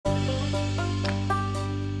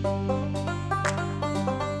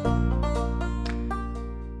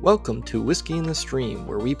Welcome to Whiskey in the Stream,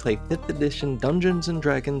 where we play 5th edition Dungeons &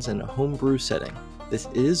 Dragons in a homebrew setting. This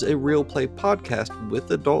is a real play podcast with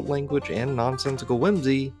adult language and nonsensical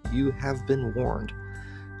whimsy. You have been warned.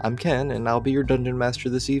 I'm Ken, and I'll be your Dungeon Master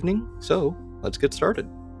this evening, so let's get started.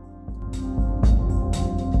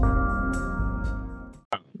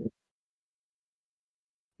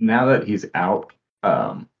 Now that he's out,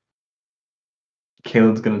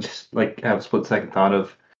 Caleb's gonna just have a split second thought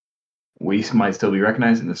of we might still be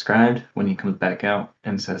recognized and described when he comes back out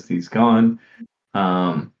and says he's gone.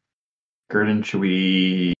 Gurdon, should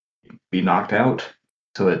we be knocked out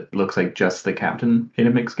so it looks like just the captain made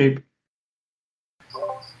him escape?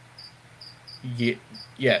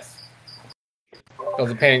 Yes. That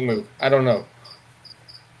was a panic move. I don't know.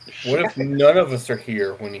 What if none of us are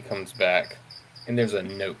here when he comes back and there's a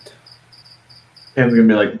note? Caleb's gonna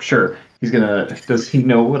be like, sure. Does he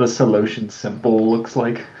know what a Solutian symbol looks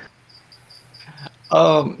like?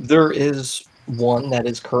 There is one that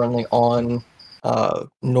is currently on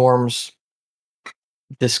Norm's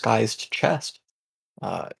disguised chest.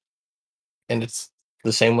 And it's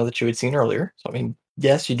the same one that you had seen earlier. So, I mean,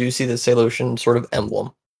 yes, you do see the Solutian sort of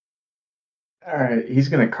emblem. Alright, he's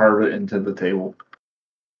gonna carve it into the table.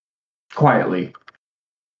 Quietly.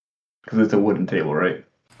 Because it's a wooden table, right?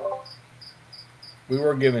 We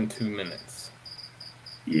were given 2 minutes.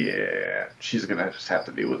 Yeah, she's gonna just have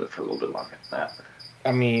to deal with it for a little bit longer than that.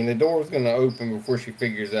 I mean, the door's going to open before she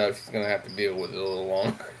figures out she's going to have to deal with it a little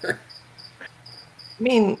longer. I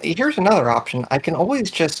mean, here's another option. I can always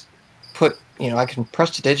just I can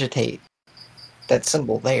prestidigitate that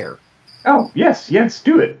symbol there. Oh, yes,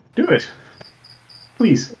 do it. Do it.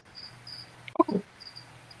 Please. Okay.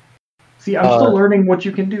 See, I'm still learning what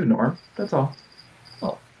you can do, Norm. That's all.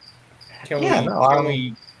 Can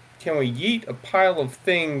we yeet a pile of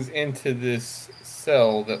things into this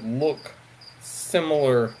cell that look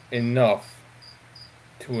similar enough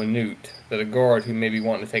to a newt that a guard who may be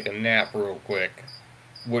wanting to take a nap real quick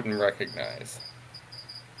wouldn't recognize?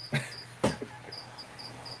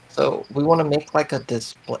 So we want to make like a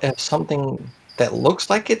display of something that looks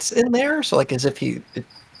like it's in there. So like as if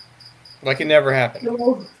like it never happened.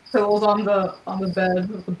 Pillows on the bed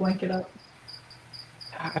with the blanket up.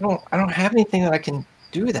 I don't have anything that I can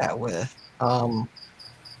do that with.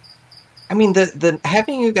 I mean, the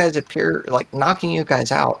having you guys appear, like knocking you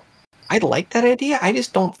guys out, I like that idea. I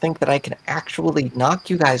just don't think that I can actually knock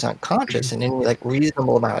you guys unconscious in any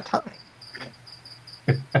reasonable amount of time.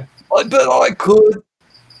 I bet I could.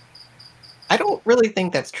 I don't really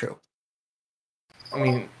think that's true. I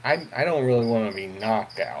mean, I don't really want to be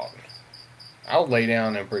knocked out. I'll lay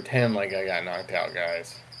down and pretend like I got knocked out,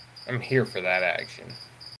 guys. I'm here for that action.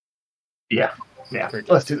 Yeah.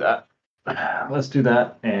 Let's do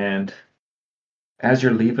that. And as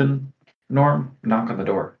you're leaving, Norm, knock on the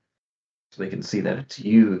door so they can see that it's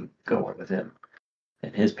you going with him.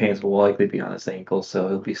 And his pants will likely be on his ankles, so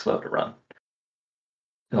he'll be slow to run.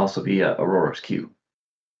 It'll also be Aurora's cue.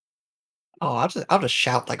 Oh, I'll just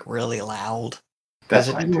shout really loud. That's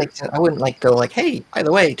It fine. didn't make sense. I wouldn't go hey, by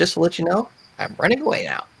the way, just to let you know, I'm running away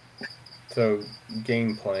now. So,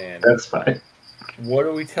 game plan. That's fine. What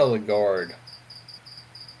do we tell the guard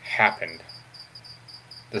happened?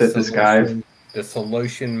 This guy... The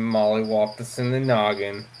Solutian mollywopped us in the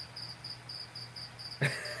noggin.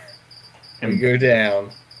 We go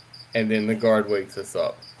down, and then the guard wakes us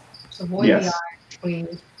up. So avoid the eye,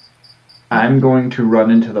 please. I'm going to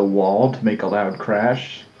run into the wall to make a loud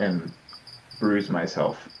crash and bruise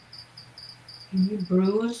myself. Can you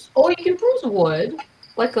bruise? Oh, you can bruise wood.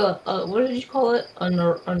 Like a what did you call it? A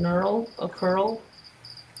knurl? A curl?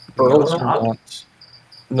 No,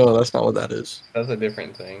 that's not what that is. That's a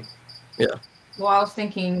different thing. Yeah. Well, I was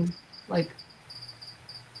thinking like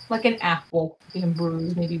an apple can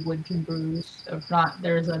bruise, maybe wood can bruise. If not,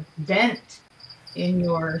 there's a dent in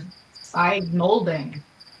your side molding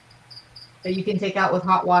that you can take out with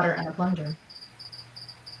hot water and a plunger.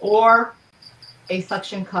 Or a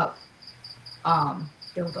suction cup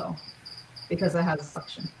dildo, because it has a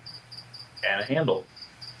suction. And a handle.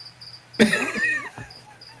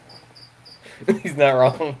 He's not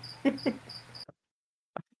wrong.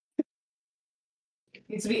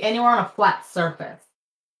 Needs to be anywhere on a flat surface.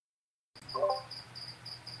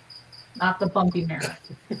 Not the bumpy mirror.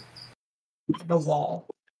 The wall.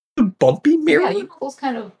 The bumpy mirror? Yeah, you know those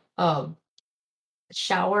kind of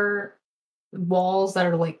shower walls that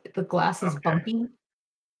are the glass is bumpy?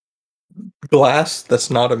 Glass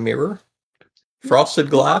that's not a mirror? Frosted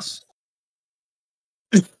glass?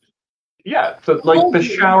 Yeah, so the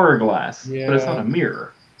shower glass, but it's not a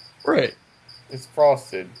mirror. Right. It's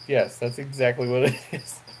frosted. Yes, that's exactly what it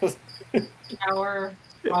is. Shower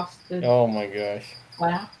frosted Oh my gosh.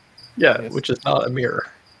 glass. Yeah, Yes. which is not a mirror.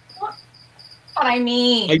 What I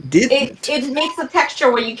mean, I didn't. it makes a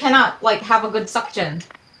texture where you cannot like have a good suction.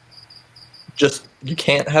 Just you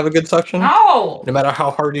can't have a good suction. No. No matter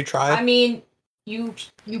how hard you try. I mean, you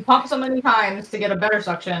pump so many times to get a better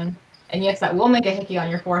suction, and yes, that will make a hickey on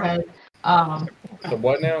your forehead. The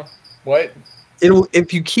what now? What? It'll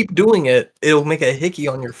if you keep doing it, it'll make a hickey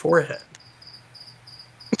on your forehead.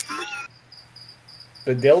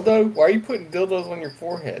 The dildo? Why are you putting dildos on your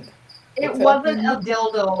forehead? It What's wasn't a happening?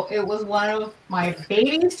 dildo. It was one of my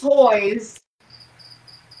baby's toys.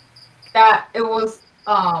 That it was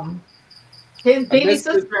his baby missed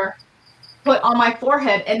it. sister put on my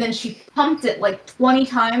forehead, and then she pumped it like 20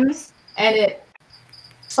 times, and it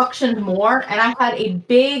suctioned more, and I had a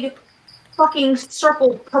big fucking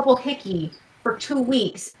circle purple hickey for 2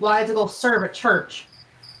 weeks while I had to go serve at church.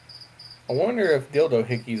 I wonder if dildo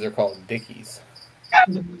hickeys are called dickies.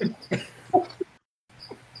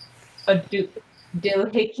 A dill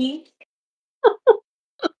hickey.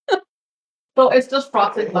 So it's just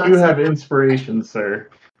frosted glass. You have inspiration, sir.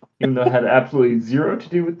 Even though it had absolutely zero to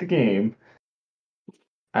do with the game,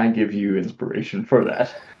 I give you inspiration for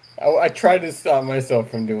that. I tried to stop myself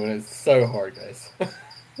from doing it. It's so hard, guys.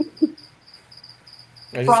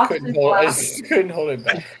 I just couldn't hold it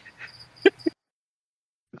back.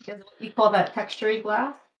 Is what you call that textury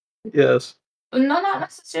glass? Yes. No, not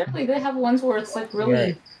necessarily. They have ones where it's like really.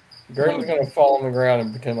 Right. Gordon's gonna fall on the ground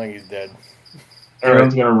and pretend like he's dead.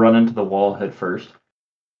 Everyone's gonna run into the wall head first.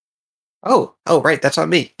 Oh, right, that's on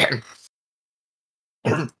me.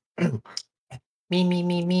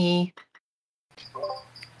 Me.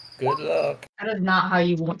 Good luck. That is not how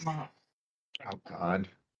you want that. Oh God.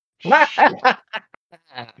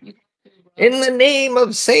 In the name of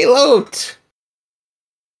Salot!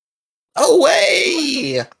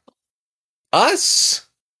 Away! Us!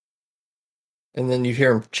 And then you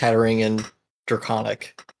hear him chattering in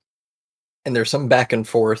Draconic. And there's some back and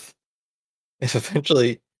forth. And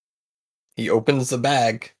eventually, he opens the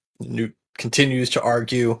bag. Newt continues to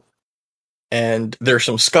argue. And there's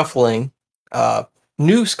some scuffling,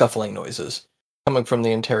 new scuffling noises coming from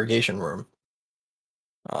the interrogation room.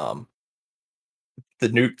 The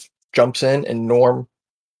Newt jumps in, and Norm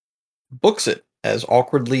books it as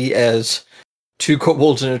awkwardly as two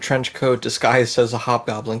kobolds in a trench coat disguised as a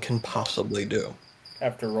hobgoblin can possibly do.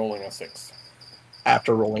 After rolling a 6.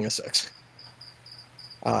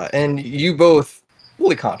 And you both,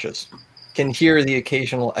 fully conscious, can hear the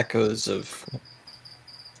occasional echoes of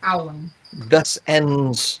Howling. "Thus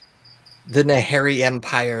ends the Nahari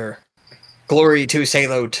Empire. Glory to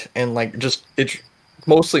Salot," and like just it's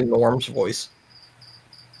mostly Norm's voice.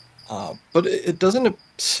 But it doesn't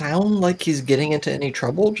sound like he's getting into any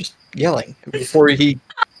trouble, just yelling before he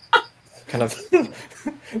kind of.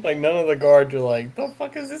 Like none of the guards are like, the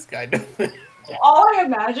fuck is this guy doing? All I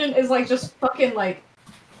imagine is like just fucking like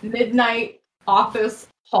midnight office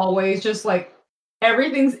hallways, just like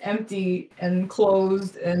everything's empty and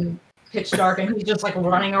closed and pitch dark, and he's just like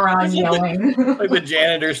running around yelling. Like the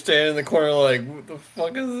janitor standing in the corner like, what the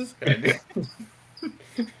fuck is this guy doing?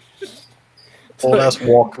 Old ass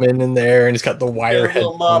Walkman in there, and he's got the wire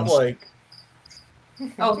little mop headphones. like.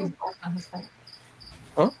 Oh, he's on Hispanic.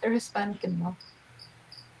 Huh? They're Hispanic enough.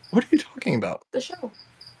 What are you talking about? The show.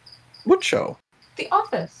 What show? The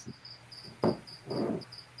Office. The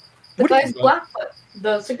What guy's is that? Blackfoot.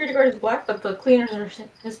 The security guard is black, but the cleaners are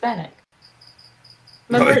Hispanic.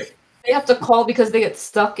 Remember, they have to call because they get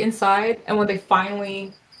stuck inside, and when they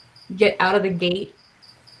finally get out of the gate,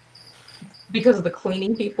 because of the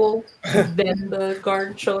cleaning people, then the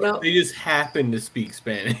guard showed up. They just happen to speak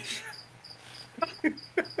Spanish.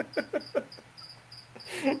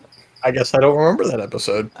 I guess I don't remember that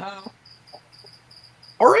episode. Oh.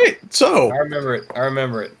 All right, so I remember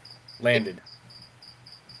it. Landed.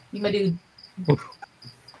 You my dude.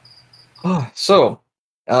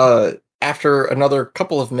 After another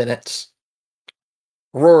couple of minutes,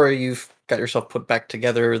 Aurora, you've got yourself put back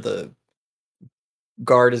together. The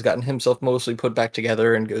guard has gotten himself mostly put back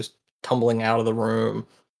together and goes tumbling out of the room.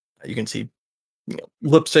 You can see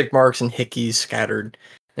lipstick marks and hickeys scattered.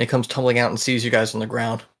 And he comes tumbling out and sees you guys on the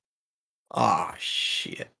ground. Ah,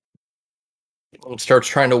 shit. And starts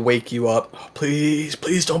trying to wake you up. Please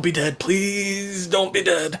don't be dead. Please don't be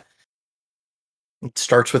dead. It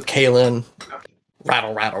starts with Kaylin.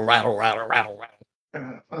 Rattle, rattle, rattle, rattle, rattle,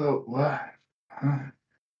 rattle. Oh, what? Huh?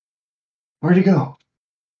 Where'd he go?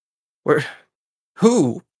 Where?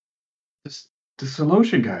 Who? The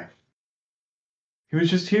Salosha guy. He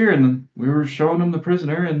was just here, and we were showing him the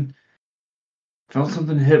prisoner, and felt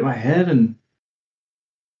something hit my head, and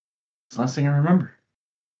it's the last thing I remember.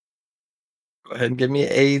 Go ahead and give me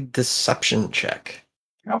a deception check.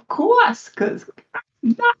 Of course, because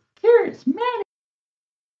I'm not curious, man.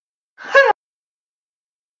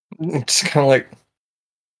 Just kind of like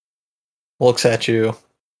looks at you,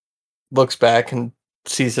 looks back and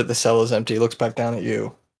sees that the cell is empty, looks back down at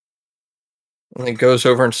you. And then goes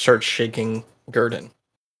over and starts shaking Gurdon.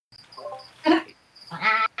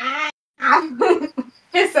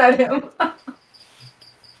 Hiss at him.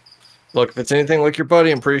 Look, if it's anything like your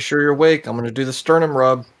buddy, I'm pretty sure you're awake. I'm going to do the sternum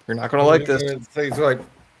rub. You're not going to like this. He's like,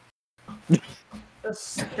 The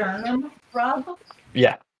sternum rub?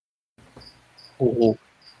 Yeah. Ooh.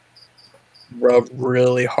 Rub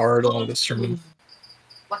really hard on the sternum.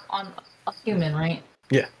 Like on a human, right?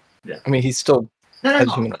 Yeah. I mean, he's still... No.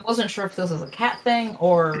 I wasn't sure if this was a cat thing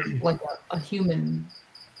or like a human.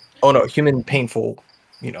 Oh, no. Human painful,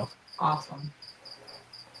 Awesome.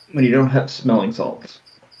 When you don't have smelling salts.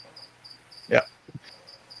 Yeah.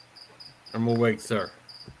 I'm awake, sir.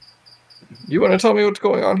 You want to tell me what's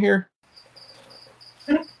going on here?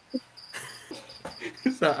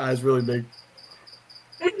 His eyes really big.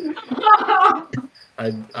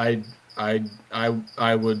 I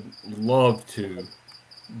would love to,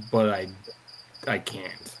 but I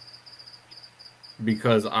can't.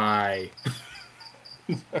 Because I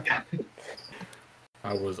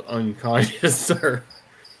was unconscious, sir.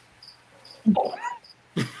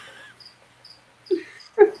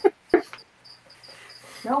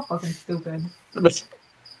 Y'all fucking stupid.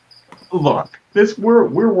 Look,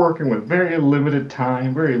 we're working with very limited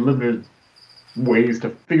time, very limited ways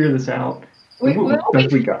to figure this out. We got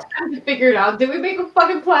time to figure it out. Did we make a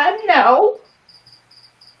fucking plan? No.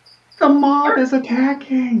 The mob is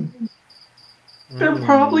attacking. They're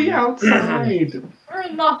probably outside. We're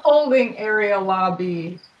in the holding area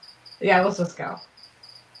lobby. Yeah, let's just go.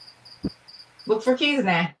 Look for keys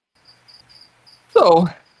now. So...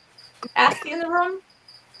 Ask in the room?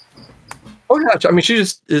 Oh, yeah. I mean, she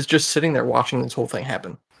is just sitting there watching this whole thing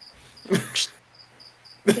happen.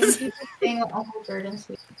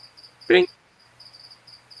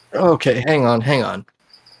 Okay, hang on.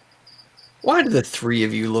 Why do the three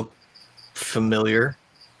of you look familiar?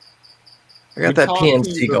 I got that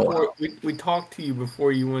PNC going. We talked to you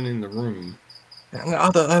before you went in the room.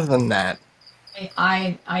 Other than that,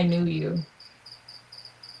 I knew you.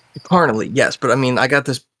 carnally, yes, but I mean, I got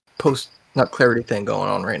this post-nut clarity thing going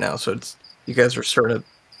on right now, so it's you guys are starting to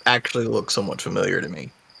actually look somewhat familiar to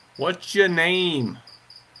me. What's your name?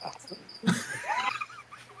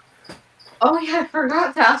 Oh yeah, I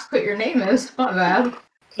forgot to ask what your name is. My bad.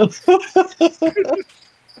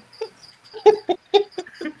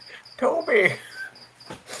 Toby.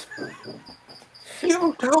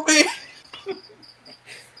 You, Toby.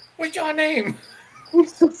 What's your name?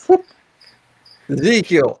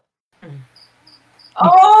 Ezekiel.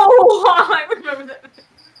 Oh, I remember that.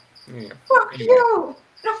 Yeah. Fuck you!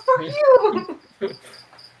 No, fuck you!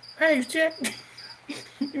 Hey, Jack.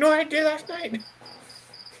 You know what I did last night?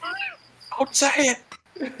 Don't say it.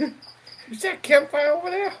 Is that campfire over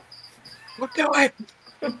there? We'll do it.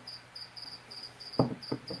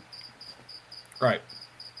 Right.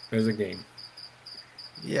 There's a game.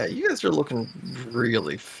 Yeah, you guys are looking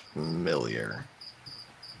really familiar.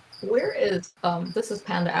 Where is this is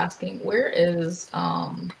Panda asking, where is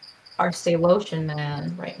our Stay Lotion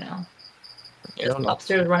man right now? I don't know.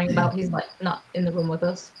 Upstairs running about, he's like not in the room with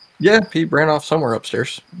us. Yeah, he ran off somewhere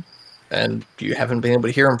upstairs. And you haven't been able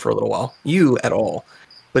to hear him for a little while. You at all.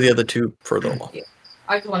 But the other two for a little while. Yeah.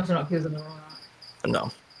 I just wanted to know if he was in the room or not.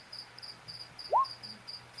 No.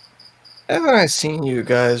 Haven't I seen you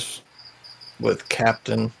guys with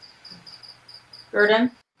Captain?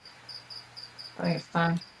 Gurdon? I think it's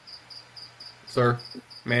time. Sir,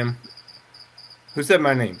 ma'am. Who said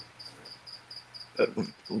my name?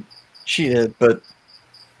 She did, but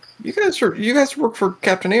you guys work for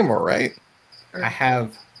Captain Amor, right? I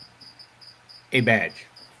have a badge.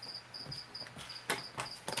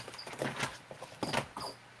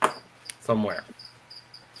 Somewhere.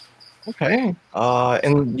 Okay.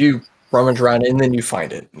 And you rummage around and then you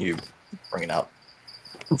find it. You bring it out.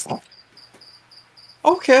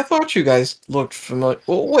 Okay, I thought you guys looked familiar.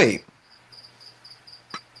 Well, wait.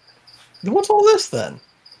 What's all this then?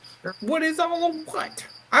 What is all of what?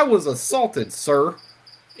 I was assaulted, sir.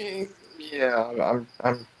 Yeah,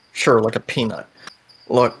 I'm sure, like a peanut.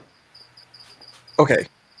 Look. Okay,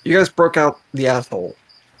 you guys broke out the asshole.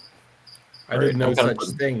 I did no such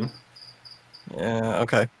thing. Yeah,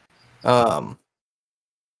 okay. I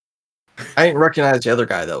didn't recognize the other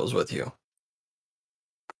guy that was with you.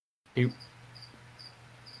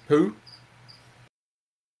 Who?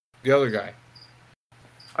 The other guy.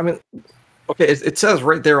 I mean, Okay, it says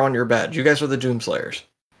right there on your badge. You guys are the Doomslayers.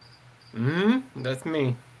 That's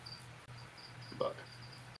me.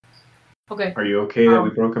 Okay. Are you okay that we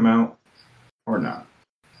broke him out, or not?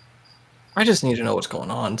 I just need to know what's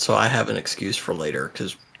going on so I have an excuse for later.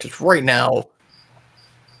 Because right now,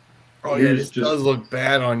 Oh yeah, this does look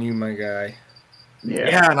bad on you, my guy.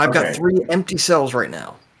 yeah, and I've got 3 empty cells right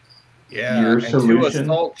now. Yeah, Your and solution? 2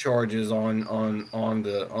 assault charges on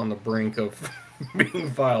the brink of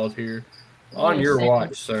being filed here. On your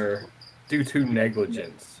watch, sir, due to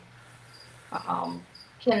negligence.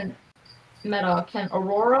 Can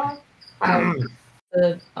Aurora have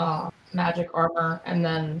the magic armor, and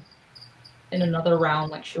then in another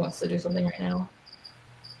round, like she wants to do something right now?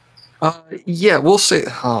 Yeah, we'll see.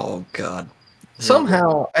 Oh god.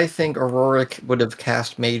 Somehow, I think Aurora would have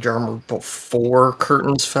cast Mage Armor before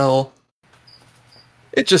curtains fell.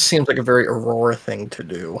 It just seems like a very Aurora thing to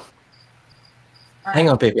do. Hang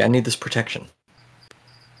on, baby. I need this protection.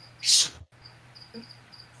 Sit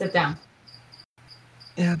down.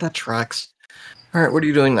 Yeah, that tracks. Alright, what are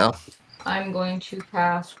you doing now? I'm going to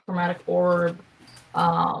cast Chromatic Orb.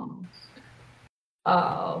 Fire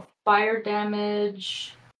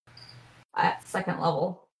damage at 2nd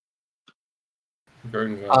level.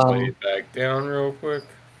 Burton's gonna lay it back down real quick.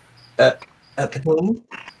 At the whom?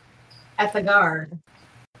 At the guard.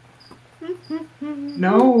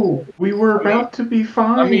 No, we were about to be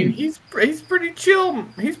fine. I mean, he's pretty chill.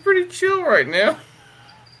 He's pretty chill right now.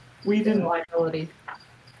 We didn't. Liability.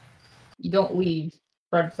 You don't leave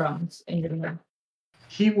breadcrumbs in your room.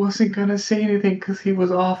 He wasn't gonna say anything because he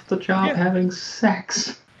was off the job having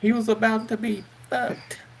sex. He was about to be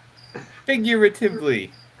fucked.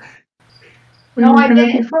 Figuratively. No, I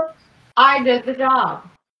did. I did the job.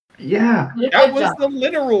 Yeah. That was the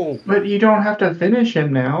literal. But you don't have to finish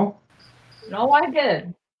him now. No, I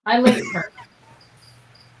did. I linked her.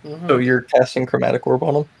 So you're casting Chromatic Orb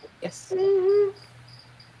on him? Yes.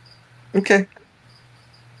 Okay.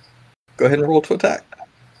 Go ahead and roll to attack.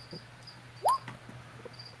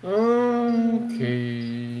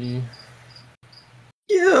 Okay.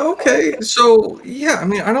 Yeah, okay. So, yeah, I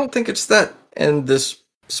mean, I don't think it's that. And this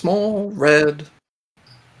small red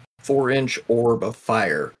 4-inch orb of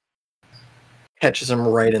fire catches him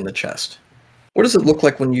right in the chest. What does it look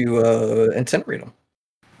like when you incinerate him?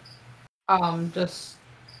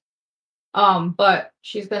 But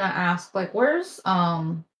she's gonna ask, like, where's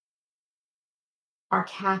our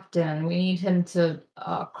captain? We need him to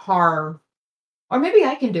carve, or maybe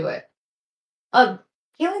I can do it. Caitlin,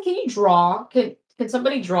 can you draw? Can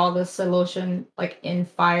somebody draw this solution like in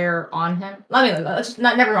fire on him?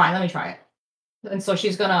 Never mind. Let me try it. And so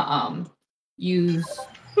she's gonna use.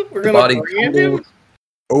 We're gonna brand him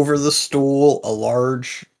over the stool. A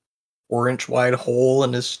large 4-inch wide hole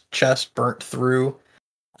in his chest burnt through.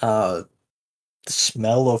 The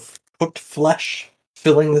smell of cooked flesh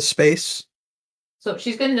filling the space. So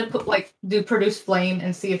she's going to produce flame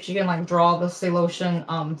and see if she can draw the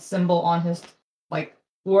Salotion symbol on his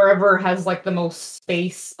wherever has the most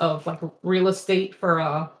space of real estate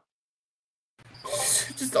for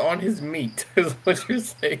just on his meat is what you're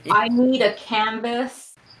saying. I need a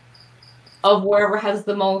canvas of wherever has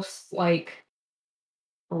the most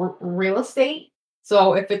real estate.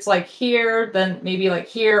 So if it's here, then maybe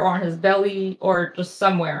here or on his belly or just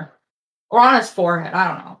somewhere. Or on his forehead, I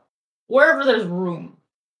don't know. Wherever there's room.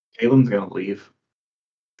 Caitlin's gonna leave.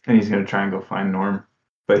 And he's gonna try and go find Norm.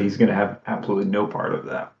 But he's gonna have absolutely no part of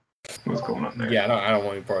that. What's going on there? Yeah, I don't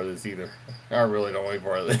want any part of this either. I really don't want any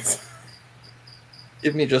part of this.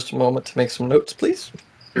 Give me just a moment to make some notes, please.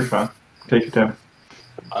 You're fine. Take your time.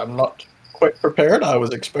 I'm not quite prepared. I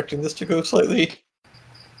was expecting this to go slightly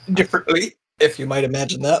differently, if you might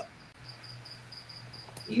imagine that.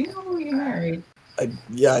 You know who you married?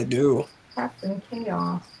 Yeah, I do. Captain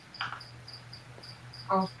Chaos.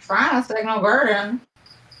 I was trying to signal Gordon.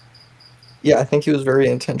 Yeah, I think he was very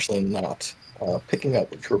intentionally not picking up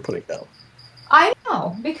what you were putting down. I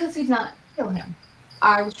know, because he's not killing him.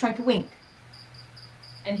 I was trying to wink.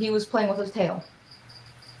 And he was playing with his tail.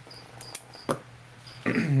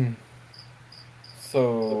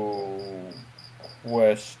 So,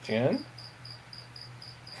 question.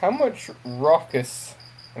 How much ruckus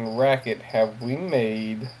and racket have we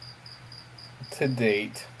made to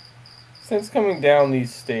date since coming down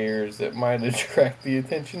these stairs that might attract the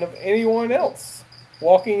attention of anyone else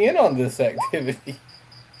walking in on this activity?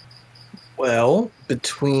 Well,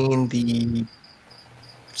 between the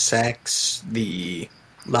sex, the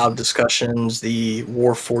loud discussions, the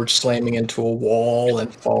Warforged slamming into a wall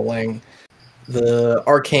and falling, the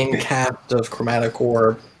arcane cast of Chromatic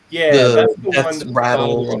Orb, Yeah, that's the one death's that's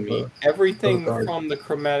rattle bothering of me. the Everything guard. from the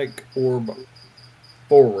chromatic orb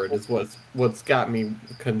forward is what's got me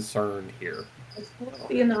concerned here.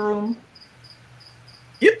 Be in the room.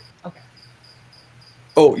 Yep. Okay.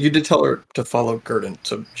 Oh, you did tell her to follow Gurdon,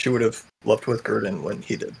 so she would have left with Gurdon when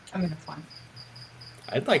he did. I mean, it's fine.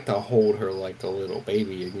 I'd like to hold her like a little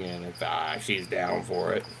baby again if she's down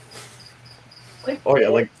for it. Oh yeah,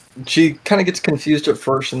 like she kind of gets confused at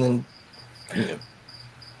first, and then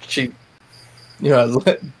she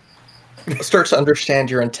starts to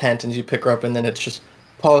understand your intent, and you pick her up, and then it's just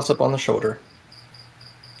paws up on the shoulder.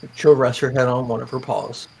 She'll rest her head on one of her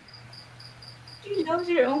paws. She knows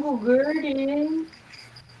your Uncle Gurdon.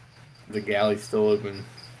 The galley's still open.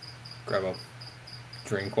 Grab a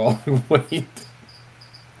drink while we wait.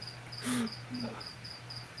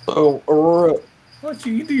 So, Aurora, Why don't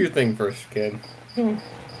you do your thing first, kid?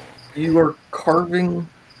 you are carving.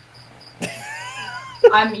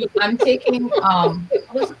 I'm taking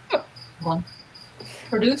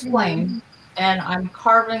produce flame, and I'm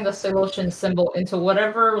carving the Solution symbol into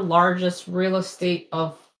whatever largest real estate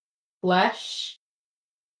of flesh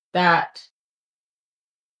that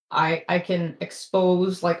I can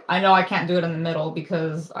expose. Like, I know I can't do it in the middle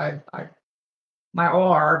because my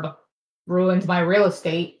orb ruins my real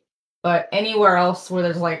estate, but anywhere else where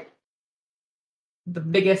there's like the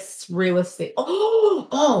biggest real estate.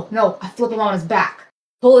 Oh no, I flip him on his back,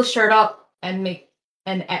 pull his shirt up, and make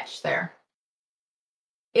an etch there.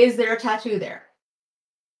 Is there a tattoo there?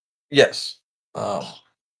 Yes.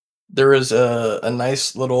 There is a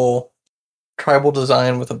nice little tribal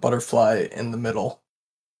design with a butterfly in the middle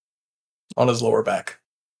on his lower back.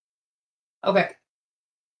 Okay.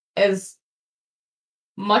 As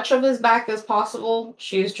much of his back as possible,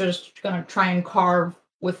 she's just gonna try and carve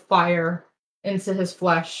with fire into his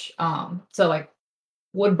flesh. So like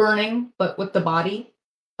wood burning, but with the body,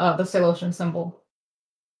 the Solution symbol.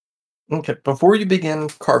 Okay, before you begin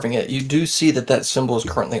carving it, you do see that symbol is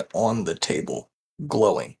currently on the table,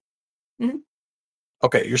 glowing. Mm-hmm.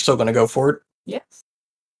 Okay, you're still going to go for it? Yes.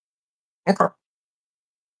 Okay.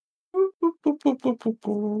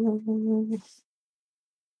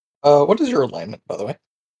 What is your alignment, by the way?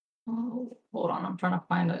 Oh, hold on, I'm trying to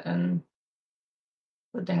find it in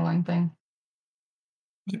the dingling thing.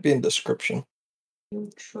 It'd be in description.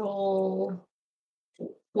 Neutral.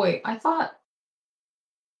 Wait, I thought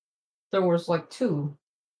there was like two.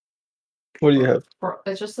 What do you have?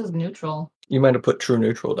 It just says neutral. You might have put true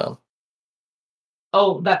neutral down.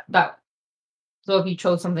 Oh, that. So if you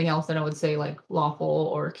chose something else, then it would say like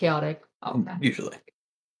lawful or chaotic. Oh, okay. Usually.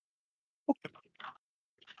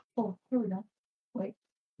 Oh, here we go. Wait,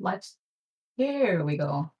 here we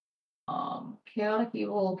go. Chaotic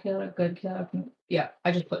evil, chaotic good, chaotic. Yeah,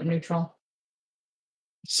 I just put neutral.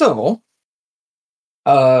 So,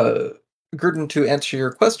 Gurdon, to answer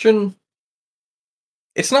your question,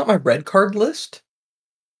 it's not my red card list,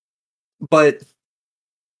 but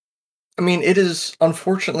I mean, it is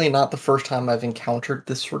unfortunately not the first time I've encountered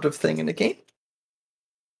this sort of thing in a game.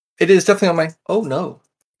 It is definitely on my, oh no,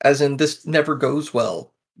 as in this never goes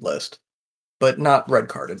well list, but not red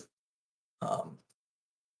carded.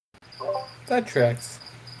 That tracks.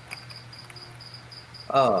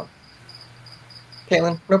 Kaylin,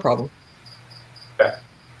 no problem. Okay.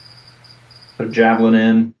 Put a javelin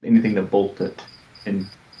in, anything to bolt it, and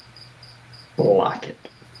block it.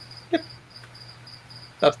 Yep.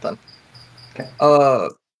 That's done. Okay.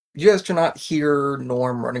 You guys do not hear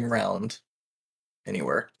Norm running around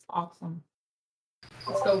anywhere. Awesome.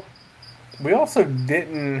 Let's go. We also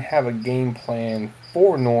didn't have a game plan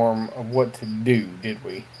for Norm of what to do, did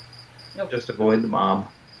we? Nope. Just avoid the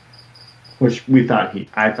mob. Which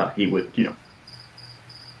I thought he would,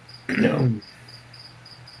 No.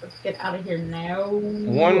 Let's get out of here now.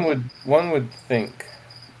 One would think.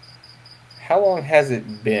 How long has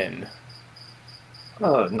it been?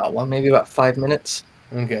 Not long, maybe about 5 minutes.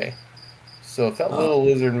 Okay. So if that little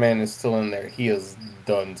lizard man is still in there, he is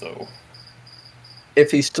donezo.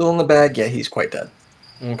 If he's still in the bag, yeah, he's quite dead.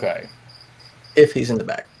 Okay. If he's in the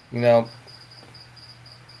bag.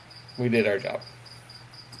 We did our job.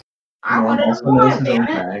 I wanted also to knows know, his damn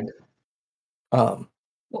own it. bag.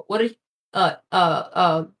 What did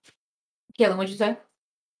Kaylin, what'd you say?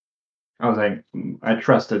 I was like, I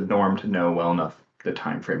trusted Norm to know well enough the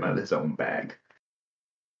time frame of his own bag.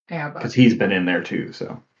 Yeah, but Because he's been in there too,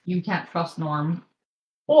 so. you can't trust Norm.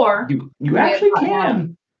 Or You actually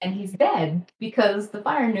can. And he's dead because the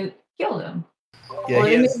fire newt killed him. Yeah, Or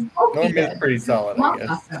he they is. may both be Norm is dead. pretty solid, I guess.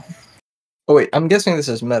 Awesome. Oh wait, I'm guessing this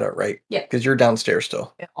is meta, right? Yeah. Because you're downstairs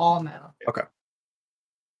still. All metal. Okay.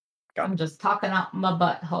 Got I'm just talking out my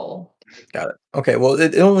butthole. Got it. Okay, well,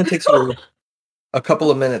 it only takes you a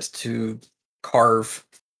couple of minutes to carve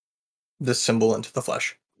this symbol into the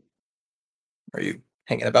flesh. Are you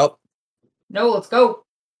hanging about? No, let's go.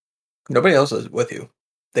 Nobody else is with you.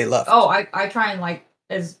 They left. Oh, I try and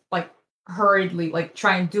hurriedly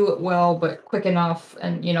try and do it well but quick enough,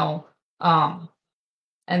 and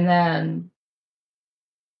and then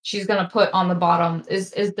she's gonna put on the bottom.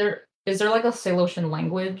 Is there like a Salotian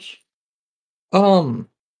language?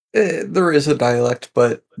 There is a dialect,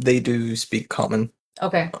 but they do speak common.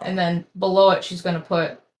 Okay, and then below it, she's gonna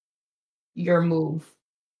put your move.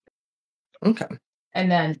 Okay. And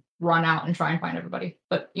then run out and try and find everybody.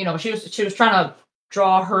 But she was trying to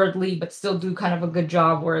draw hurriedly, but still do kind of a good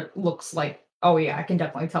job where it looks like, oh yeah, I can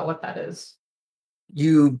definitely tell what that is.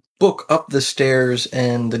 You book up the stairs,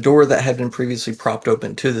 and the door that had been previously propped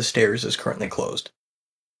open to the stairs is currently closed.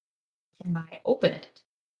 Can I open it?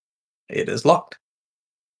 It is locked.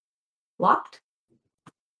 Locked?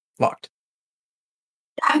 Locked.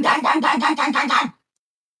 Dang.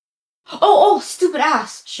 Oh, stupid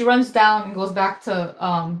ass. She runs down and goes back to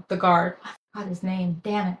the guard. I forgot his name.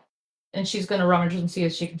 Damn it. And she's gonna rummage and see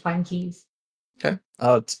if she can find keys. Okay.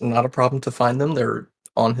 It's not a problem to find them. They're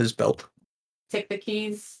on his belt. Take the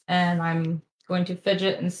keys, and I'm going to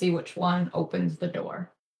fidget and see which one opens the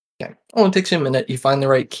door. Okay. Oh, it takes you a minute. You find the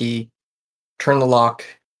right key, turn the lock,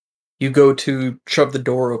 you go to shove the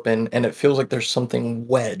door open, and it feels like there's something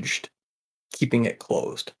wedged, keeping it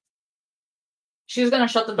closed. She's gonna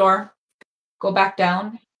shut the door, go back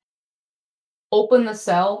down, open the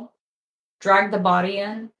cell, drag the body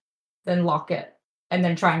in, then lock it, and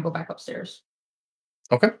then try and go back upstairs.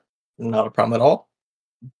 Okay. Not a problem at all.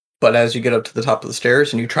 But as you get up to the top of the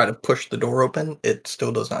stairs and you try to push the door open, it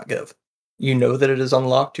still does not give. You know that it is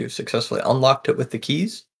unlocked. You've successfully unlocked it with the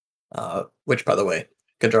keys, which, by the way,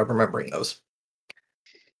 good job remembering those.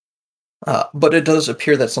 But it does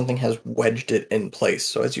appear that something has wedged it in place.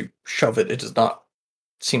 So as you shove it, it does not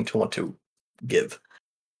seem to want to give.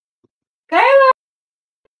 Kayla!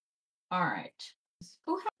 Alright.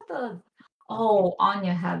 Who had the... Oh,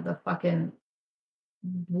 Anya had the fucking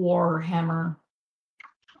war hammer.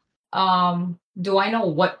 Do I know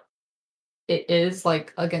what it is,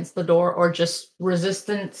 against the door, or just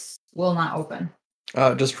resistance will not open?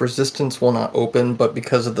 Just resistance will not open, but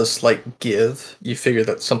because of the slight give, you figure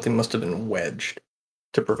that something must have been wedged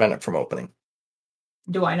to prevent it from opening.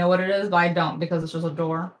 Do I know what it is? But I don't, because it's just a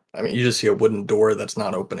door. I mean, you just see a wooden door that's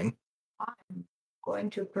not opening. I'm going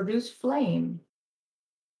to produce flame.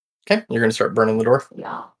 Okay, you're going to start burning the door?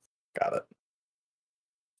 Yeah. Got it.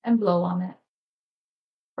 And blow on it.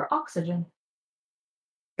 For oxygen.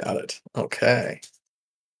 Got it. Okay.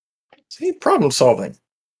 See, problem solving.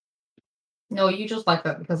 No, you just like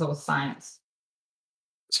that because it was science.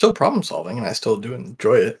 Still problem solving, and I still do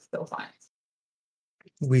enjoy it. Still science.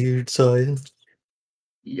 Weird science.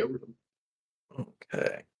 Yo.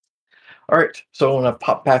 Okay. All right. So I want to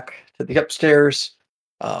pop back to the upstairs.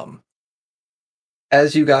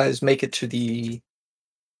 As you guys make it to the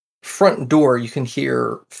front door, you can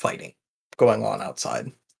hear fighting going on outside.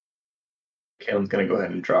 Kalen's gonna go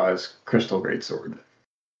ahead and draw his crystal greatsword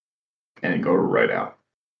and go right out.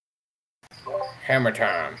 Hammer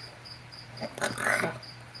time.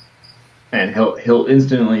 And he'll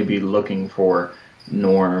instantly be looking for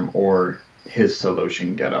Norm or his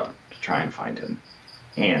Salotian getup to try and find him.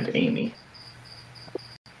 And Amy.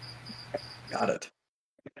 Got it.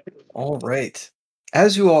 All right.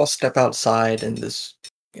 As you all step outside in this,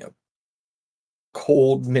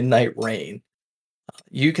 cold midnight rain,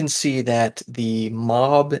 you can see that the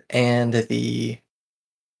mob and the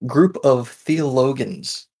group of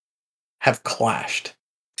theologians have clashed.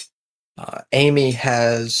 Amy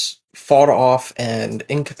has fought off and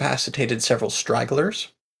incapacitated several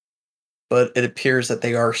stragglers, but it appears that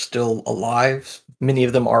they are still alive. Many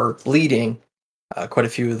of them are bleeding. Quite a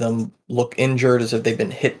few of them look injured, as if they've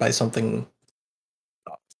been hit by something,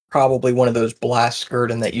 probably one of those blasts,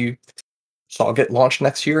 Gurdon, that you saw get launched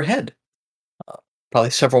next to your head. Probably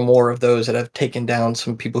several more of those that have taken down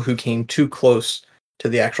some people who came too close to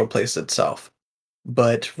the actual place itself.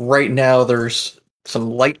 But right now there's some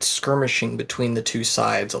light skirmishing between the two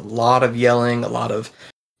sides, a lot of yelling, a lot of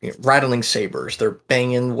rattling sabers. They're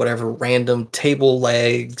banging whatever random table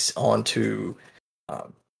legs onto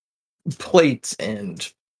plates and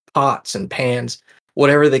pots and pans,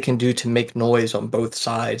 whatever they can do to make noise on both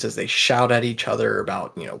sides as they shout at each other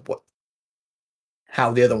about, how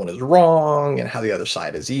the other one is wrong and how the other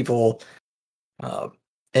side is evil.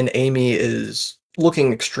 And Amy is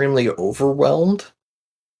looking extremely overwhelmed,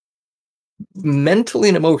 mentally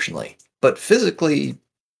and emotionally, but physically,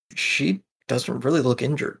 she doesn't really look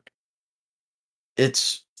injured.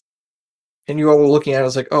 and you all were looking at it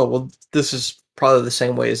as like, oh, well, this is probably the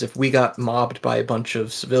same way as if we got mobbed by a bunch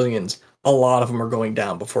of civilians. A lot of them are going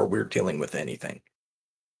down before we're dealing with anything.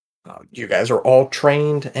 You guys are all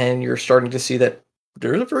trained, and you're starting to see that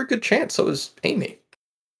there's a very good chance so is Amy.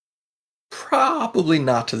 Probably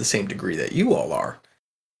not to the same degree that you all are,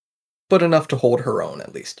 but enough to hold her own,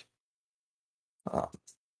 at least.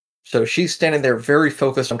 So she's standing there very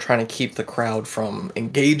focused on trying to keep the crowd from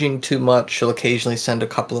engaging too much. She'll occasionally send a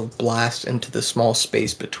couple of blasts into the small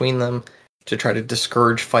space between them to try to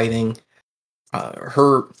discourage fighting.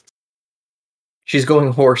 She's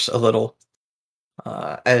going hoarse a little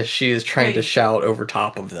as she is trying to shout over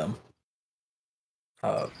top of them.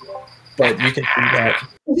 But you can see that.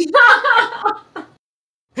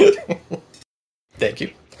 Thank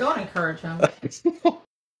you. Don't encourage him.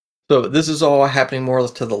 So this is all happening more or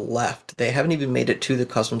less to the left. They haven't even made it to the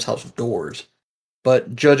customs house doors.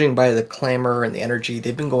 But judging by the clamor and the energy,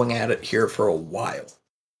 they've been going at it here for a while.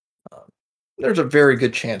 There's a very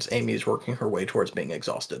good chance Amy is working her way towards being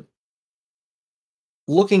exhausted.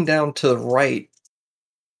 Looking down to the right,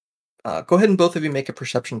 go ahead and both of you make a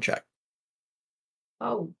perception check.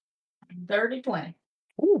 Oh, dirty 20.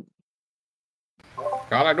 Ooh.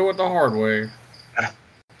 Gotta do it the hard way.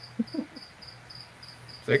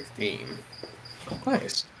 16.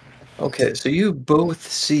 Nice. Okay, so you both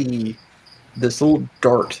see this little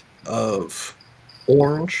dart of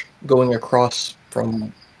orange going across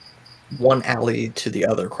from one alley to the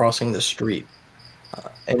other, crossing the street.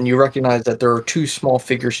 And you recognize that there are two small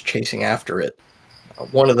figures chasing after it.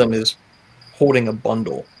 One of them is holding a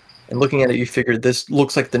bundle. And looking at it, you figure this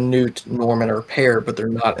looks like the Newt, Norman, or pair, but they're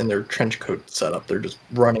not in their trench coat setup. They're just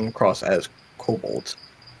running across as kobolds.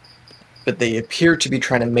 But they appear to be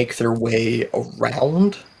trying to make their way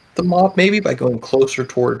around the mob, maybe by going closer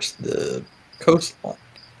towards the coastline.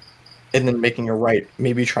 And then making a right,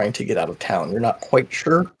 maybe trying to get out of town. You're not quite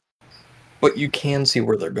sure, but you can see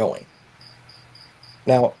where they're going.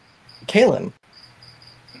 Now, Kalen,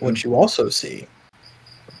 what you also see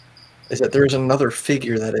is that there's another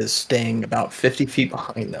figure that is staying about 50 feet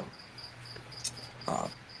behind them.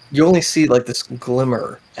 You only see like this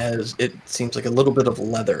glimmer as it seems like a little bit of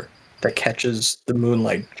leather that catches the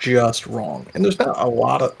moonlight just wrong. And there's not a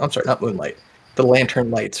lot of, I'm sorry, not moonlight, the lantern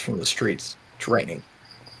lights from the streets. It's raining.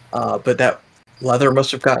 But that leather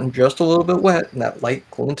must have gotten just a little bit wet, and that light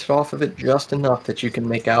glinted off of it just enough that you can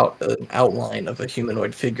make out an outline of a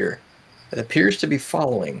humanoid figure that appears to be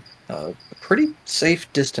following a pretty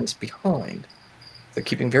safe distance behind, but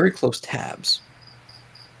keeping very close tabs.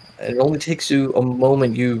 It only takes you a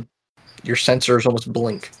moment, your sensors almost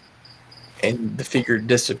blink, and the figure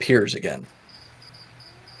disappears again.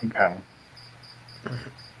 Okay.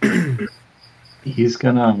 He's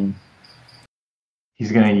gonna.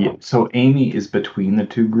 So Amy is between the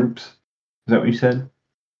two groups. Is that what you said?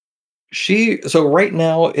 So right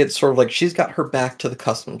now it's sort of like she's got her back to the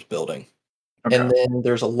customs building. Okay. And then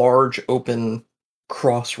there's a large open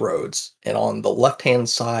crossroads, and on the left-hand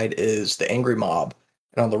side is the angry mob,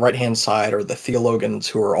 and on the right-hand side are the theologians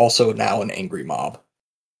who are also now an angry mob.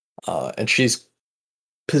 And she's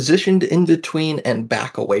positioned in between and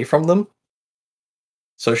back away from them.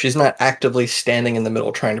 So she's not actively standing in the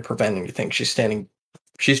middle trying to prevent anything. She's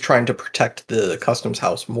trying to protect the customs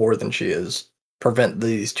house more than she is prevent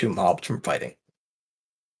these two mobs from fighting.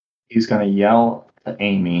 He's going to yell to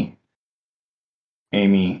Amy,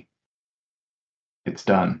 "Amy, it's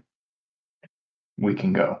done. We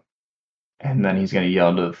can go." And then he's going to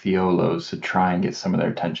yell to the Theolos to try and get some of their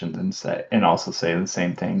attention and also say the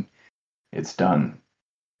same thing. "It's done.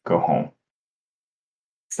 Go home."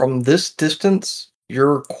 From this distance,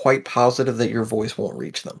 you're quite positive that your voice won't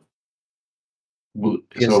reach them. So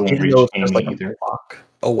it won't reach Amy either. A block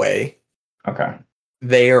away. Okay.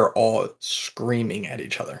 They are all screaming at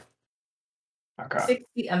each other. Okay.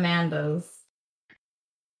 60 Amandas.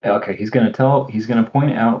 Okay, he's gonna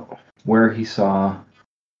point out where he saw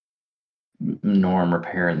Norm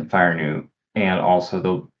repairing the fire newt, and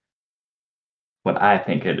also what I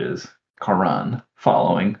think it is, Karan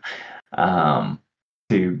following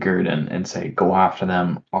to Gurdon and say, "Go after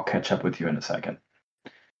them. I'll catch up with you in a second."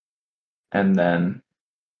 And then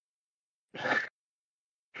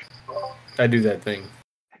I do that thing.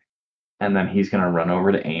 And then he's gonna run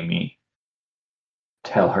over to Amy,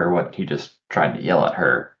 tell her what he just tried to yell at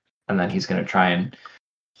her, and then he's gonna try and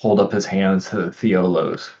hold up his hands to the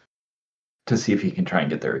Theolos to see if he can try and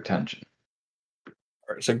get their attention.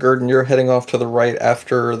 All right, so Gurdon, you're heading off to the right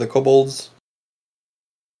after the kobolds?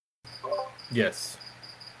 Yes.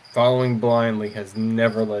 Following blindly has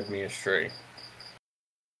never led me astray.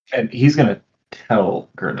 And he's going to tell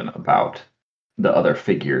Gurdon about the other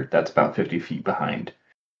figure that's about 50 feet behind,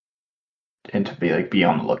 and to be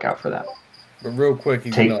on the lookout for that. But real quick,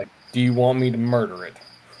 he's gonna be like, "Do you want me to murder it?"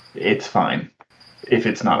 It's fine if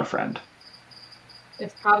it's not a friend.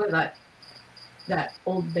 It's probably that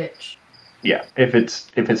old bitch. Yeah, if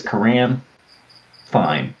it's Karan,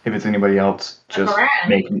 fine. If it's anybody else, just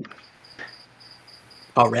make me.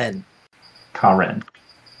 Karen. Karen.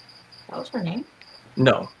 That was her name?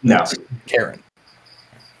 No. Karen.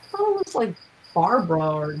 I thought it was like Barbara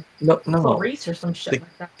or no. Clarice or some shit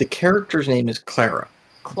like that. The character's name is Clara.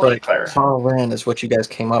 But Karen is what you guys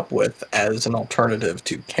came up with as an alternative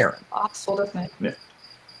to Karen.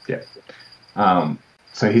 Yeah.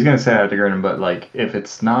 So he's gonna say that to Gurdon, but like if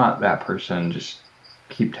it's not that person, just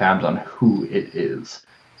keep tabs on who it is.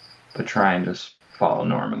 But try and just follow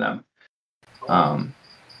Norm and them.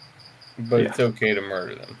 But it's okay to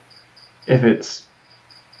murder them. If it's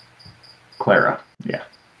Clara, yeah.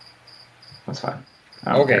 That's fine.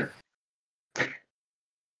 Okay.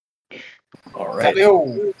 All right.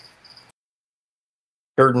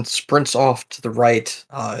 Gurdon sprints off to the right.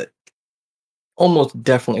 Almost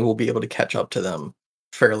definitely will be able to catch up to them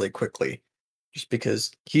fairly quickly, just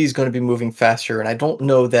because he's going to be moving faster, and I don't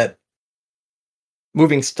know that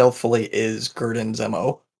moving stealthily is Gurdon's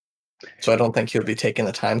MO, so I don't think he'll be taking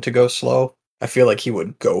the time to go slow. I feel like he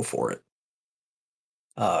would go for it.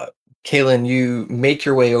 Kaylin, you make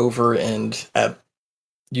your way over, and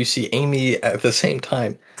you see Amy at the same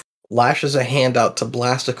time lashes a hand out to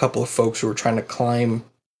blast a couple of folks who are trying to climb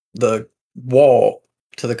the wall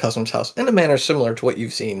to the customs house in a manner similar to what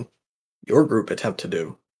you've seen your group attempt to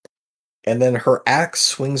do. And then her axe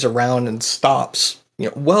swings around and stops,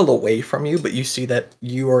 well away from you, but you see that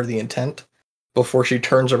you are the intent before she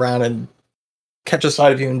turns around and catches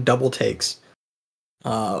sight of you and double takes.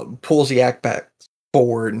 Pulls the axe back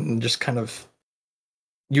forward and just kind of,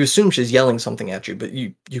 you assume she's yelling something at you, but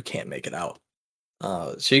you can't make it out.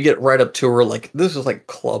 So you get right up to her, like, this is like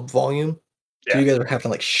club volume. Yeah. So you guys are having to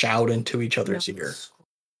like shout into each other's ear.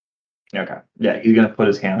 Okay. Yeah, he's gonna put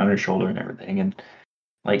his hand on her shoulder and everything, and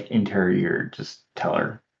like into her ear, just tell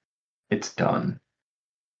her it's done.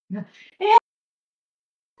 Yeah.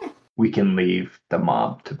 We can leave the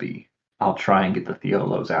mob to be. I'll try and get the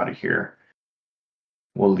Theolos out of here.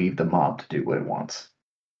 We'll leave the mob to do what it wants.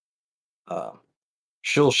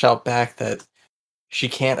 She'll shout back that she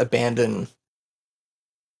can't abandon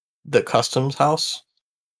the customs house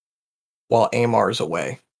while Amar's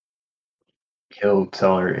away. He'll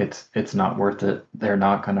tell her it's not worth it. They're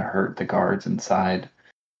not going to hurt the guards inside.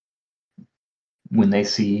 When they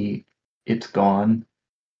see it's gone,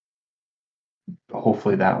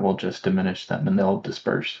 hopefully that will just diminish them and they'll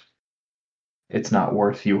disperse. It's not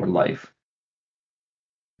worth your life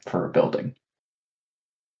for a building.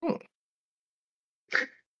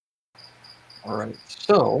 All right.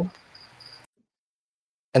 So,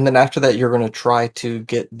 and then after that, you're going to try to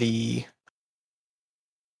get the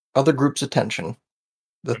other group's attention,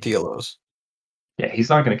 the Theolos. Yeah, he's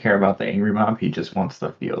not going to care about the angry mob. He just wants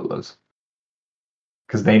the Theolos.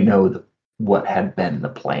 Because they know what had been the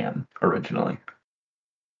plan originally.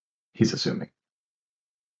 He's assuming.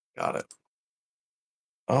 Got it.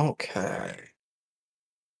 Okay.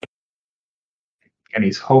 And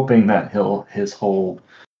he's hoping that his whole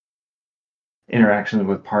interactions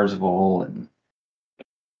with Parzival and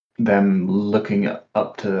them looking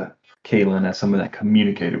up to Kaylin as someone that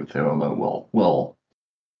communicated with Theolo will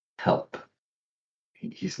help.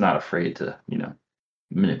 He's not afraid to,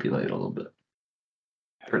 manipulate a little bit.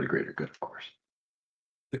 For the greater good, of course.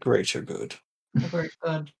 The greater good. The greater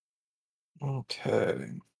good.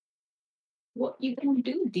 Okay. What you gonna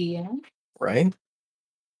do, DM? Right?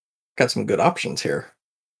 Got some good options here.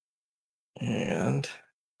 And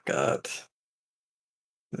got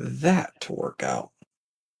that to work out.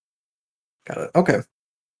 Got it. Okay.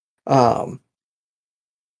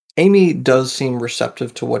 Amy does seem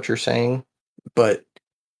receptive to what you're saying, but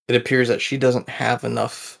it appears that she doesn't have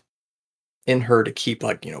enough in her to keep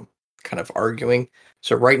kind of arguing.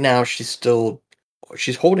 So right now she's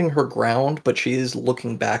holding her ground, but she is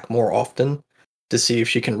looking back more often to see if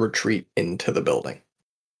she can retreat into the building.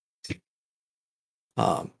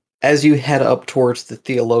 As you head up towards the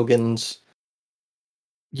Theologians,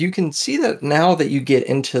 you can see that now that you get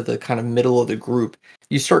into the kind of middle of the group,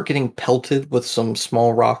 you start getting pelted with some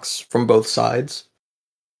small rocks from both sides.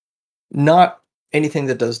 Not anything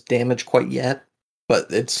that does damage quite yet,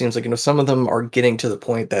 but it seems like some of them are getting to the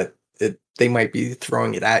point that they might be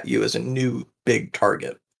throwing it at you as a new big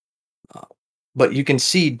target. But you can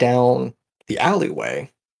see down the alleyway,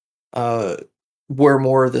 where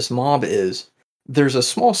more of this mob is, there's a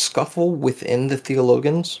small scuffle within the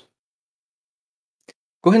Theologians.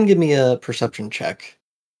 Go ahead and give me a perception check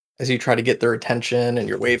as you try to get their attention and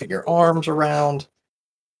you're waving your arms around.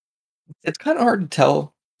 It's kind of hard to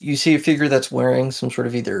tell. You see a figure that's wearing some sort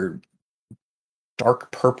of either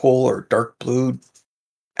dark purple or dark blue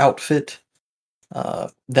outfit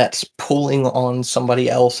that's pulling on somebody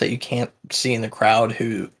else that you can't see in the crowd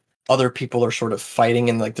who other people are sort of fighting,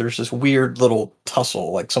 and like there's this weird little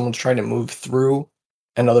tussle, like someone's trying to move through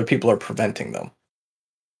and other people are preventing them.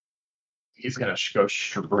 He's gonna go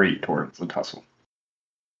straight towards the tussle.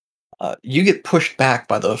 You get pushed back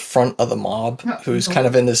by the front of the mob, who's No. kind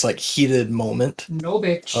of in this like heated moment No,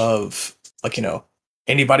 bitch. of like,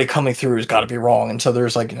 anybody coming through has got to be wrong, and so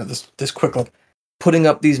there's like this quick like putting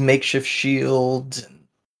up these makeshift shields. And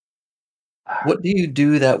what do you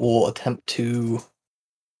do that will attempt to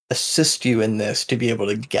assist you in this to be able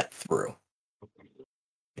to get through?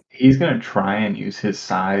 He's gonna try and use his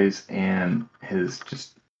size and his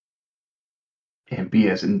and be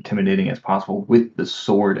as intimidating as possible with the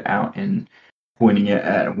sword out and pointing it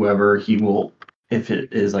at whoever he will. If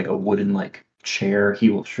it is like a wooden like chair, he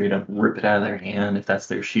will straight up rip it out of their hand if that's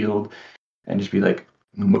their shield, and just be like,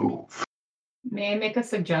 "Move." May I make a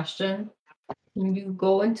suggestion? Can you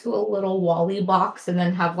go into a little Wally box and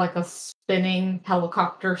then have like a spinning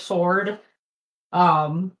helicopter sword?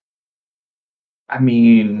 I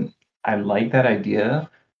mean, I like that idea,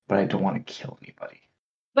 but I don't want to kill anybody.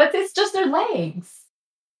 But it's just their legs.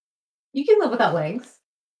 You can live without legs.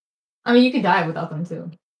 I mean, you could die without them too.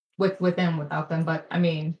 With them, without them. But I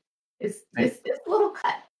mean, it's a little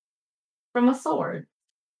cut from a sword.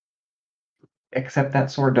 Except that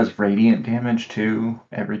sword does radiant damage too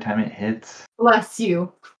every time it hits. Bless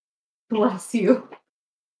you. Bless you.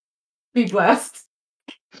 Be blessed.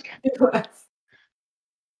 Be blessed.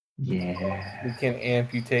 Yeah. We can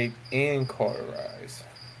amputate and cauterize.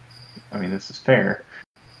 I mean, this is fair.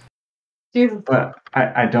 Jesus. But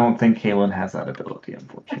I don't think Kaylin has that ability,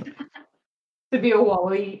 unfortunately. To be a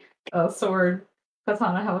Wally sword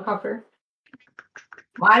katana helicopter.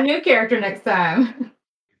 My new character next time.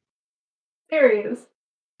 There he is.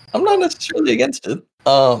 I'm not necessarily against it.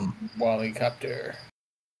 Wallycopter.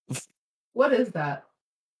 What is that?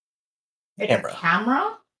 It's Camera. a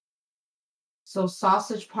camera? So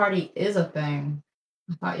Sausage Party is a thing.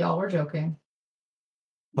 I thought y'all were joking.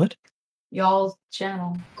 What? Y'all's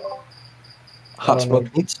channel. Hot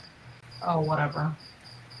Smoke Meats? Oh, whatever.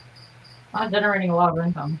 Not generating a lot of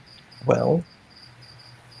income. Well.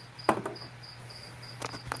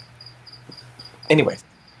 Anyway.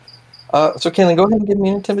 So Kaylin, go ahead and give me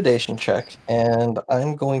an intimidation check, and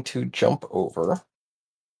I'm going to jump over.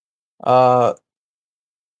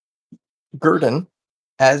 Gurdon,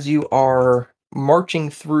 as you are marching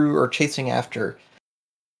through or chasing after,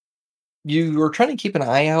 you are trying to keep an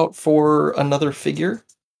eye out for another figure.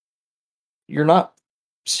 You're not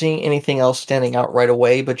seeing anything else standing out right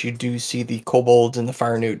away, but you do see the kobolds and the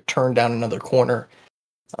fire newt turn down another corner.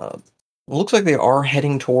 Looks like they are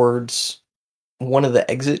heading towards one of the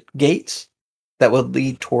exit gates that would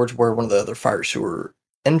lead towards where one of the other fire sewer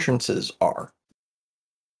entrances are.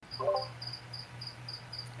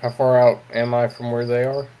 How far out am I from where they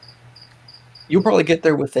are? You'll probably get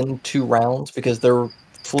there within 2 rounds because they're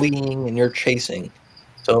fleeing and you're chasing.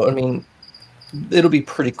 So, I mean, it'll be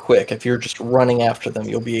pretty quick. If you're just running after them,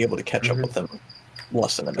 you'll be able to catch up with them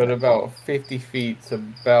less than a minute. But about 50 feet's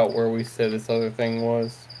about where we said this other thing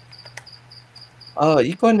was.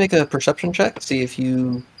 You go ahead and make a perception check. See if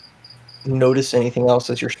you notice anything else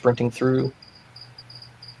as you're sprinting through.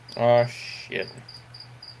 Oh, shit.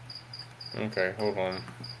 Okay, hold on.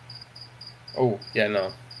 Oh, yeah,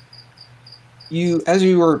 no. As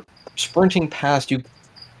you were sprinting past, you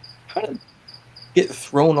kind of get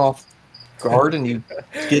thrown off guard and you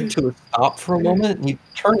get to a stop for a moment and you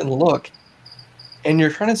turn and look and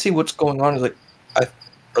you're trying to see what's going on. It's like,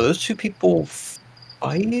 are those two people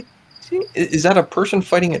fighting? Is that a person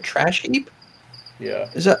fighting a trash heap? Yeah.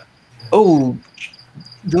 Is that... Oh,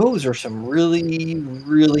 those are some really,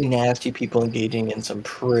 really nasty people engaging in some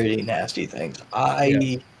pretty nasty things.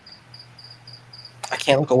 I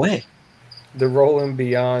can't look away. The rolling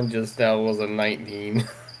beyond just now was a 19.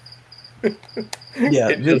 Yeah,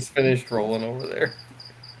 it just finished rolling over there.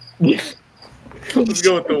 Let's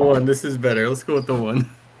go with the 1. This is better. Let's go with the 1.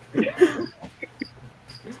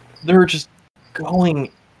 They're just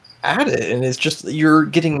going at it, and it's just you're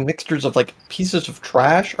getting mixtures of like pieces of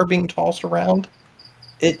trash are being tossed around.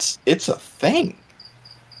 It's a thing.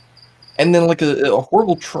 And then like a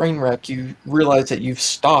horrible train wreck, you realize that you've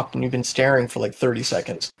stopped and you've been staring for like 30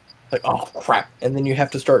 seconds. Like, oh crap. And then you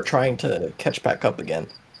have to start trying to catch back up again.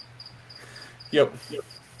 Yep.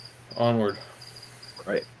 Onward.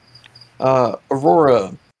 Right.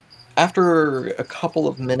 Aurora, after a couple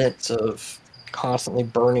of minutes of constantly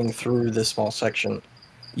burning through this small section,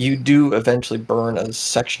 you do eventually burn a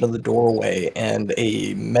section of the doorway, and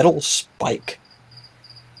a metal spike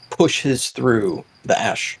pushes through the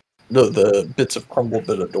ash, the bits of crumbled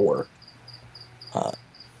bit of door.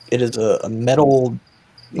 It is a metal.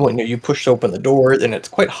 When you push open the door, and it's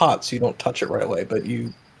quite hot, so you don't touch it right away. But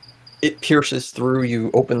it pierces through. You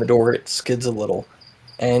open the door, it skids a little,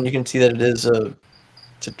 and you can see that it's a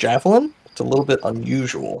javelin. It's a little bit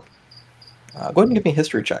unusual. Go ahead and give me a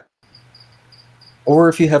history check. Or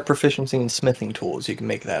if you have proficiency in smithing tools, you can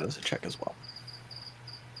make that as a check as well.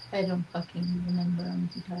 I don't fucking remember. I'm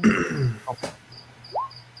too tired. Okay.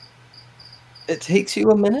 It takes you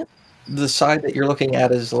a minute. The side that you're looking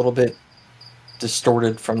at is a little bit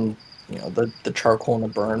distorted from the charcoal and the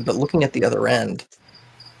burn, but looking at the other end,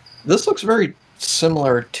 this looks very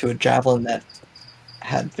similar to a javelin that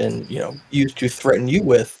had been used to threaten you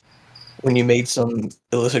with when you made some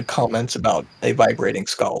illicit comments about a vibrating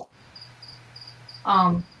skull.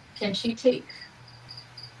 Can she take...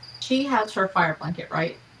 She has her fire blanket,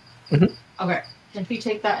 right? Mm-hmm. Okay. Can she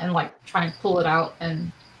take that and, try and pull it out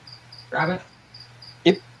and grab it?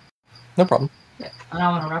 Yep. No problem. Yeah. And I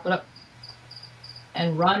want to wrap it up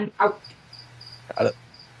and run out. Got it.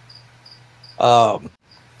 All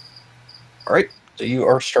right. So you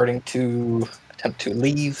are starting to attempt to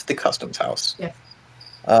leave the customs house. Yes.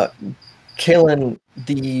 Kaelin,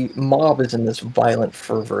 the mob is in this violent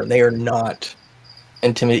fervor. They are not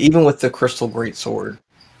intimidated, even with the crystal greatsword,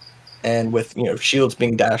 and with shields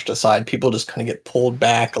being dashed aside. People just kind of get pulled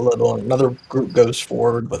back a little, and another group goes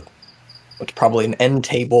forward with what's probably an end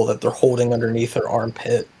table that they're holding underneath their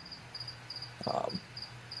armpit.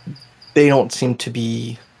 They don't seem to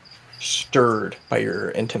be stirred by your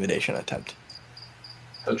intimidation attempt.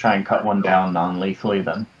 So try and cut one down non-lethally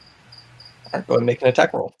then. All right, go ahead and make an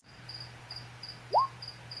attack roll.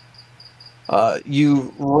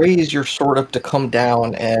 You raise your sword up to come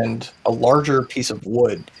down, and a larger piece of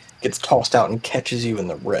wood gets tossed out and catches you in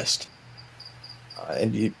the wrist.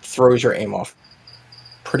 And it throws your aim off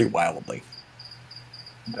pretty wildly.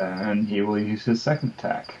 Then he will use his second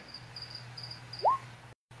attack.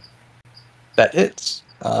 That hits.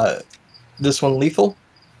 This one lethal?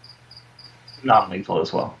 Non-lethal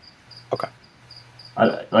as well. Okay.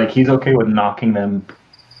 He's okay with knocking them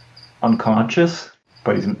unconscious,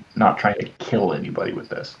 but he's not trying to kill anybody with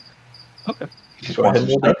this. Okay.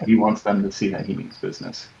 He wants them to see that he means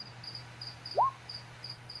business.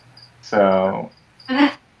 So...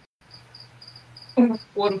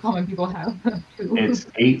 What do common people have? It's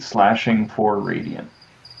 8 slashing, 4 radiant.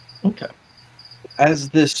 Okay. As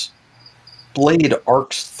this blade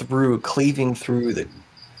arcs through, cleaving through the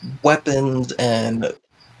weapons and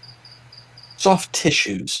soft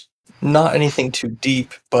tissues, not anything too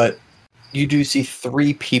deep, but you do see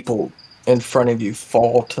 3 people in front of you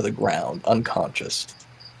fall to the ground, unconscious.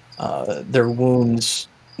 Their wounds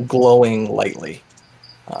glowing lightly.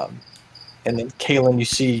 And then, Kaelin, you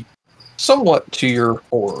see, somewhat to your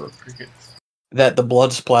horror, that the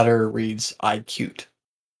blood splatter reads, "I cute."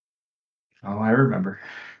 Oh, I remember.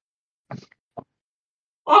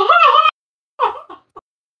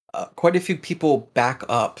 Quite a few people back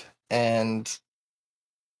up, and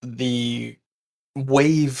the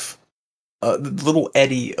wave, the little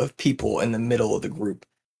eddy of people in the middle of the group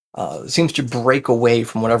seems to break away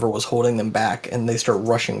from whatever was holding them back, and they start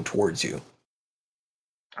rushing towards you.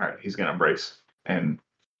 All right, he's gonna brace and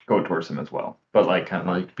go towards him as well, but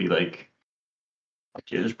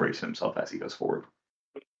just brace himself as he goes forward.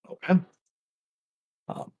 Okay.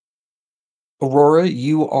 Aurora,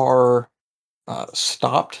 you are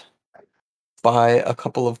stopped by a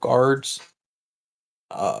couple of guards.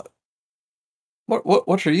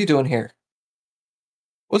 What are you doing here?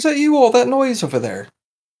 Was that you, all that noise over there?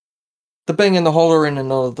 The banging, the hollering,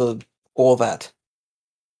 and all that.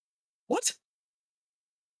 What?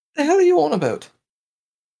 The hell are you on about?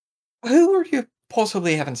 Who are you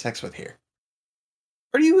possibly having sex with here?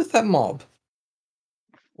 Are you with that mob?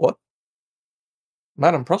 What?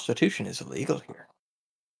 Madam, prostitution is illegal here.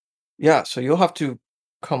 Yeah, so you'll have to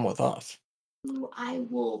come with us. I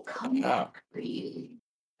will come back for you.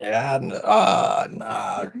 Yeah, nah.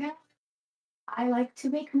 I like to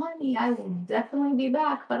make money. I will definitely be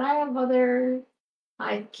back, but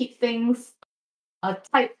I keep things a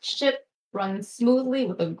tight ship, runs smoothly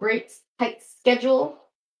with a great tight schedule,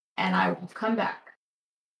 and I will come back.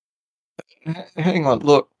 Hang on,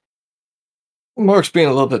 look. Mark's being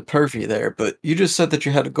a little bit pervy there, but you just said that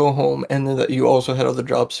you had to go home and then that you also had other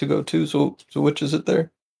jobs to go to, so which is it there?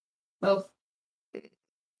 Both.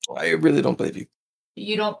 I really don't believe you.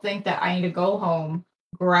 you don't think that I need to go home,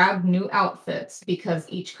 grab new outfits because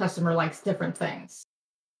each customer likes different things?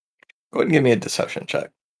 Go ahead and give me a deception check.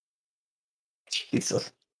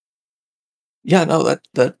 Jesus. Yeah, no,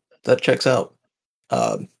 that checks out.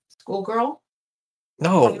 Schoolgirl?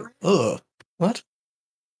 No. Ugh. What?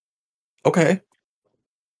 Okay.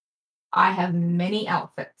 I have many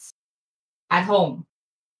outfits at home,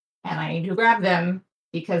 and I need to grab them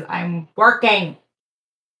because I'm working.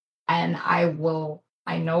 And I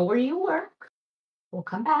know where you work. We'll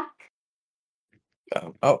come back.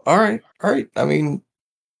 Oh, all right. All right. I mean,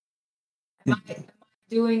 Am I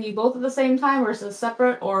doing you both at the same time, or is it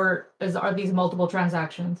separate, or are these multiple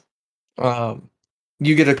transactions?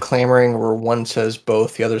 you get a clamoring where one says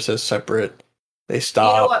both, the other says separate. They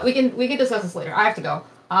stop. You know what? We can discuss this later. I have to go.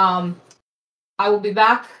 I will be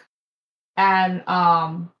back, and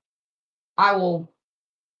I will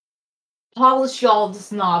polish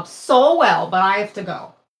y'all's knobs so well, but I have to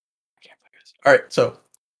go. All right, so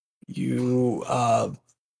your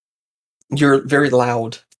very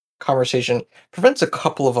loud conversation prevents a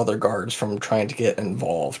couple of other guards from trying to get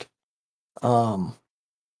involved.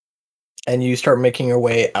 And you start making your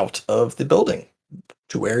way out of the building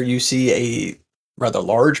to where you see a rather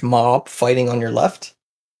large mob fighting on your left.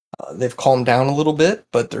 They've calmed down a little bit,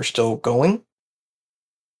 but they're still going.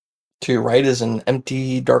 To your right is an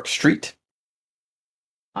empty, dark street.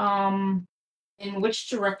 In which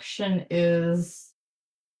direction is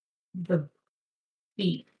the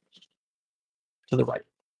beach? To the right.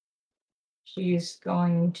 She's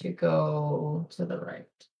going to go to the right.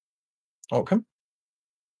 Okay.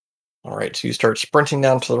 All right, so you start sprinting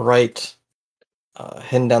down to the right,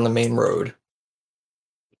 heading down the main road.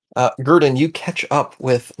 Gurdon, you catch up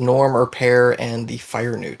with Norm, Repair, and the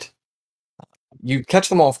Fire Newt. You catch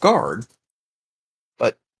them off guard,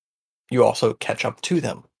 but you also catch up to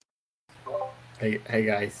them. Hey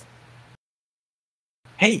guys.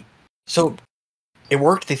 Hey, so it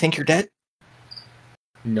worked? They think you're dead?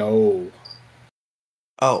 No.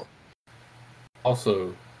 Oh.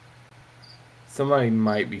 Also, somebody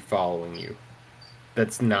might be following you.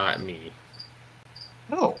 That's not me.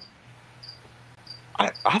 Oh.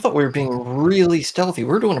 I thought we were being really stealthy. We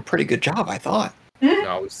were doing a pretty good job, I thought.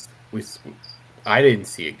 No, I didn't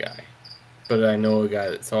see a guy. But I know a guy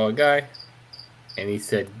that saw a guy, and he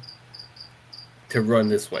said to run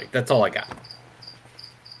this way. That's all I got.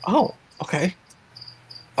 Oh, okay.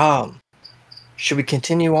 Should we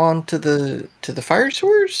continue on to the fire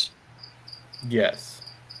sewers? Yes.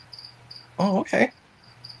 Oh, okay.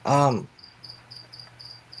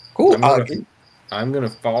 Cool. I'm gonna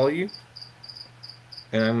follow you,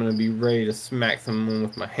 and I'm gonna be ready to smack someone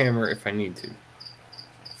with my hammer if I need to.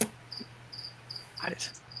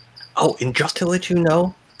 Oh, and just to let you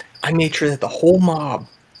know, I made sure that the whole mob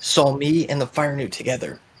saw me and the Fire Newt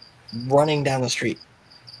together, running down the street.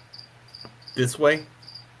 This way?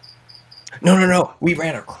 No. We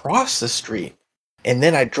ran across the street, and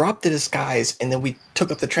then I dropped the disguise, and then we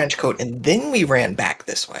took up the trench coat, and then we ran back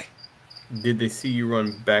this way. Did they see you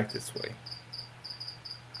run back this way?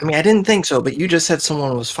 I mean, I didn't think so, but you just said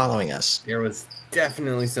someone was following us. There was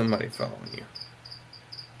definitely somebody following you.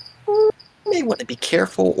 You may want to be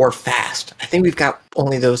careful or fast. I think we've got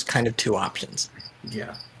only those kind of two options.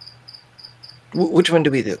 Yeah. Which one do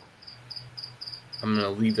we do? I'm going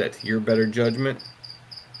to leave that to your better judgment.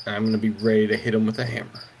 I'm going to be ready to hit him with a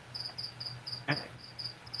hammer.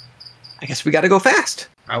 I guess we got to go fast.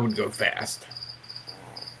 I would go fast.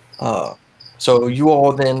 So you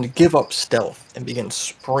all then give up stealth and begin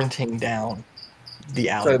sprinting down the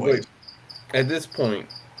alleyway. So, at this point,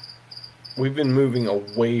 we've been moving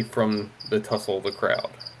away from the tussle of the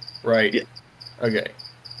crowd, right? Yeah. Okay.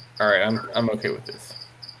 All right. I'm okay with this.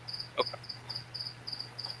 Okay.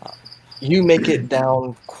 You make it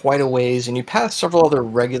down quite a ways, and you pass several other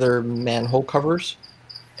regular manhole covers,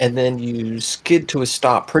 and then you skid to a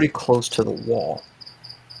stop pretty close to the wall.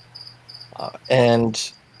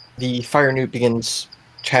 And the Fire Newt begins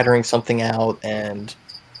chattering something out, and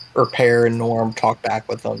Repair and Norm talk back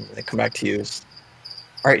with them. They come back to you.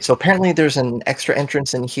 Alright, so apparently there's an extra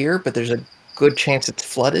entrance in here, but there's a good chance it's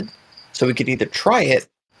flooded. So we could either try it,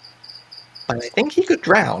 but I think he could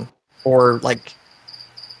drown, or,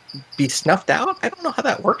 be snuffed out? I don't know how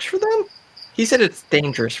that works for them. He said it's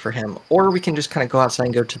dangerous for him, or we can just kind of go outside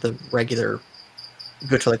and go to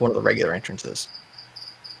one of the regular entrances.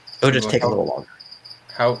 It'll just take a little longer.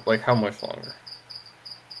 How much longer?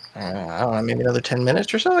 I don't know, maybe another 10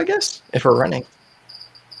 minutes or so, I guess, if we're running.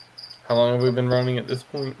 How long have we been running at this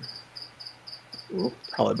point?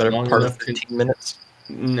 Probably better part of 15 minutes.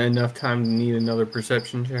 Enough time to need another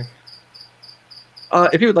perception check?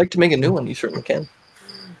 If you would like to make a new one, you certainly can.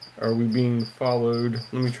 Are we being followed?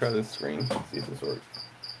 Let me try this screen. See if this works.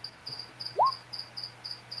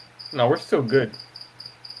 No, we're still good.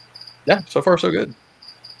 Yeah, so far so good.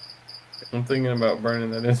 I'm thinking about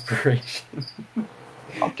burning that inspiration.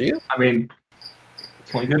 Up to you. I mean,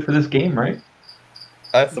 it's only good for this game, right?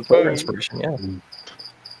 I The player suppose. inspiration, yeah.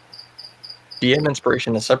 DM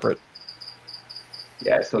inspiration is separate.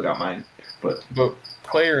 Yeah, I still got mine, but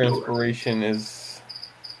player inspiration is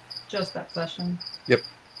Just that session.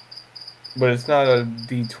 But it's not a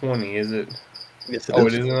D20, is it? Yes,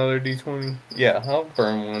 It is another D20? Yeah, I'll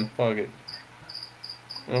burn one. Fuck it.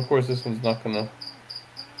 And of course, this one's not gonna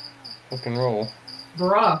fucking roll.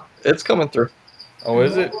 Bruh. It's coming through. Oh,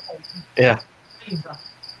 is it? Yeah. Jesus.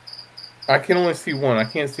 I can only see one. I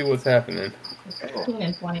can't see what's happening. 15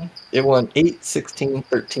 and 20. It won 8, 16,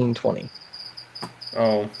 13, 20.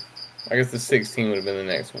 Oh, I guess the 16 would have been the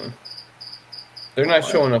next one. They're not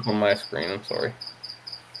showing up on my screen. I'm sorry.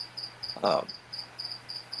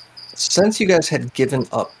 Since you guys had given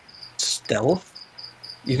up stealth,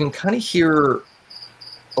 you can kind of hear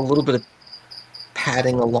a little bit of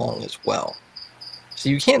padding along as well. So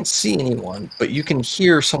you can't see anyone, but you can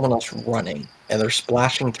hear someone else running, and they're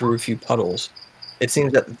splashing through a few puddles. It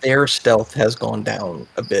seems that their stealth has gone down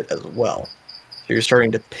a bit as well. So you're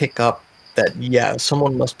starting to pick up that, yeah,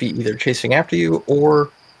 someone must be either chasing after you,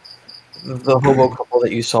 or the hobo couple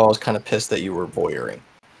that you saw is kind of pissed that you were voyeuring.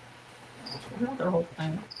 Not their whole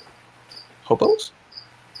thing. Hobos?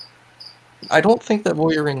 I don't think that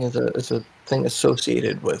voyeuring is a thing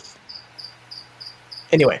associated with.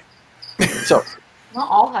 Anyway, so Not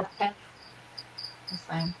all have pets. Just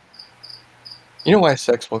saying. you know why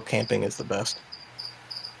sex while camping is the best?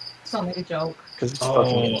 Don't make a joke. Because it's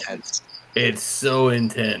fucking intense. It's so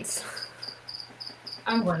intense.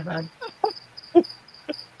 I'm going to bed.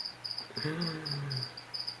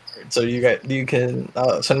 So you can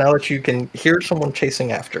so now that you can hear someone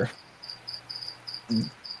chasing after.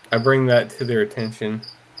 I bring that to their attention.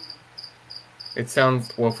 It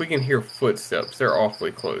sounds, well, if we can hear footsteps, they're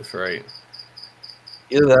awfully close, right?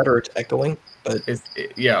 Either that or it's echoing, but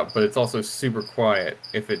but it's also super quiet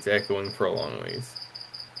if it's echoing for a long ways.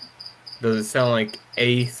 Does it sound like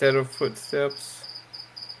a set of footsteps?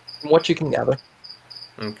 from what you can gather.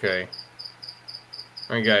 Okay.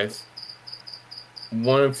 Alright, guys.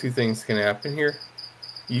 One of two things can happen here.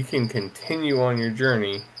 You can continue on your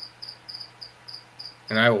journey,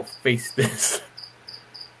 and I will face this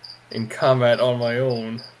in combat on my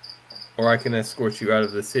own, or I can escort you out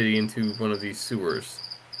of the city into one of these sewers.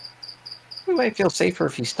 We might feel safer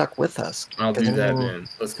if you stuck with us. I'll do that then.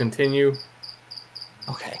 Let's continue.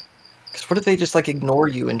 Okay. Because what if they just like ignore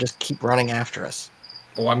you and just keep running after us?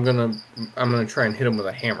 Oh, I'm gonna try and hit him with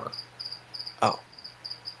a hammer. Oh.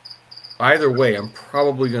 Either way, I'm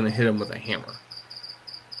probably gonna hit him with a hammer.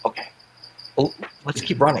 Okay. Well, let's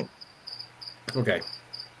keep running. Okay.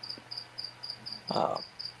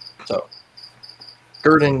 So,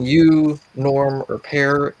 Gurdon, you, Norm,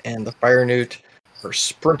 Repair, and the Fire Newt are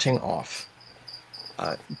sprinting off.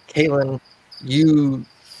 Kaylin, you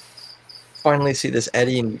finally see this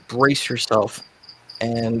eddy and you brace yourself.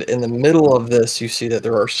 And in the middle of this, you see that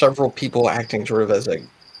there are several people acting sort of as a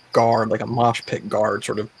guard, like a mosh pit guard,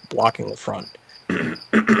 sort of blocking the front.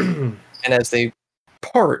 And as they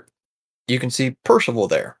part, you can see Percival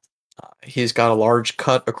there. He's got a large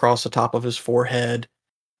cut across the top of his forehead.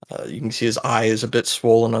 You can see his eye is a bit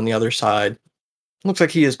swollen on the other side. Looks like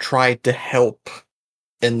he has tried to help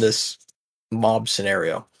in this mob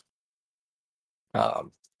scenario.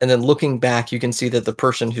 And then looking back, you can see that the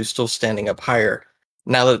person who's still standing up higher,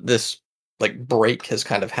 now that this like break has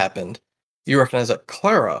kind of happened, you recognize that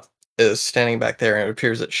Clara is standing back there, and it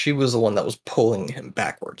appears that she was the one that was pulling him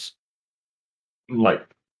backwards. Like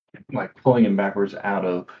pulling him backwards out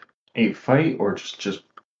of a fight, or just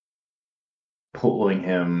pulling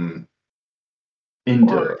him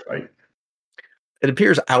into a fight? It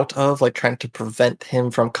appears out of, like, trying to prevent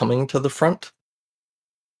him from coming to the front.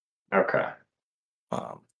 Okay.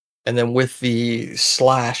 And then with the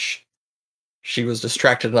slash, she was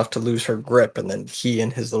distracted enough to lose her grip, and then he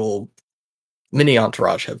and his little mini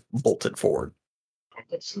entourage have bolted forward.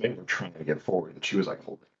 So they were trying to get forward, and she was like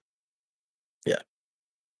holding. Yeah.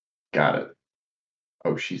 Got it.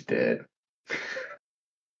 Oh, she's dead.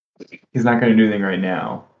 He's not going to do anything right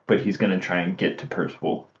now, but he's going to try and get to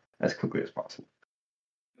Percival as quickly as possible.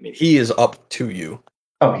 I mean, he is up to you.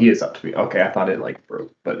 Oh, he is up to me. Okay, I thought it like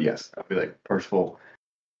broke, but yes, I'll be like, Percival,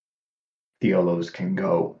 the Olos can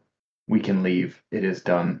go. We can leave. It is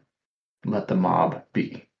done. Let the mob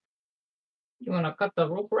be. You want to cut the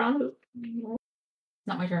rope around it?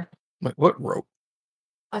 Not my turn. Wait, what rope?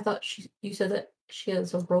 I thought you said that she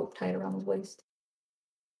has a rope tied around his waist.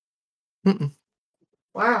 Mm-mm.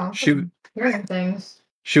 Wow. Hearing things.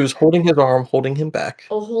 She was holding his arm, holding him back.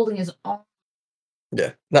 Oh, holding his arm.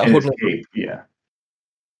 Yeah, not And his holding him. cape, yeah.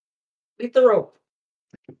 Leave the rope.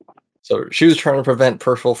 So she was trying to prevent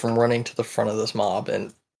Percival from running to the front of this mob,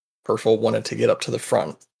 and Percival wanted to get up to the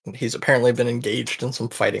front. And he's apparently been engaged in some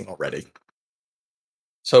fighting already.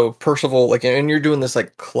 So Percival, like, and you're doing this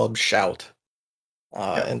like club shout,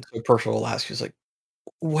 and so Percival will ask you, like,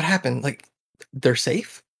 "What happened? Like, they're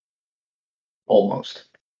safe?" Almost.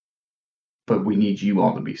 But we need you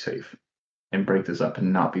all to be safe and break this up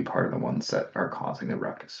and not be part of the ones that are causing the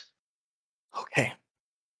ruckus. Okay.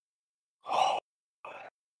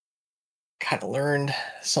 Kind of learned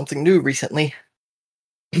something new recently.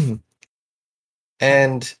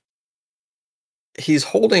 And he's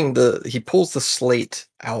holding he pulls the slate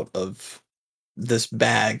out of this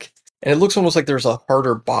bag, and it looks almost like there's a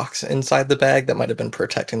harder box inside the bag that might have been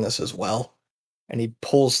protecting this as well. And he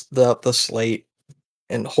pulls the slate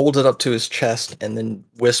and holds it up to his chest and then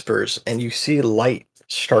whispers, and you see light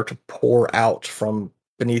start to pour out from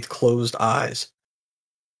beneath closed eyes.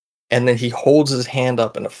 And then he holds his hand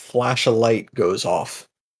up and a flash of light goes off.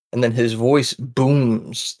 And then his voice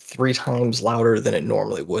booms 3 times louder than it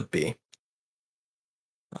normally would be.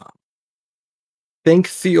 Think,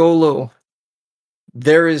 Theolo.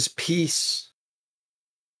 There is peace.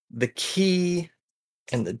 The key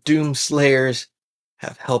and the Doomslayers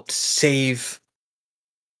have helped save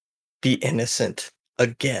the innocent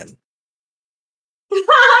again.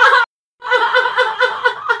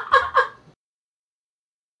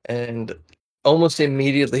 And almost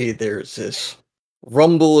immediately there's this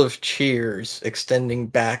rumble of cheers extending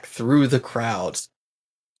back through the crowds.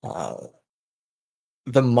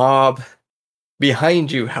 The mob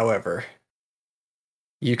behind you, however,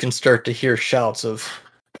 you can start to hear shouts of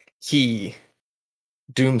key,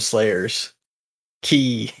 Doomslayers,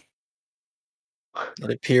 key.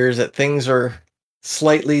 It appears that things are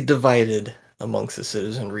slightly divided amongst the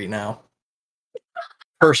citizenry now.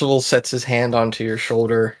 Percival sets his hand onto your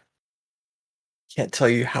shoulder. Can't tell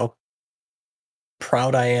you how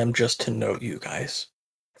proud I am just to know you guys.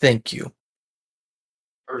 Thank you.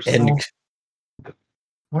 Percival,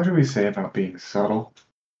 what do we say about being subtle?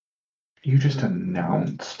 You just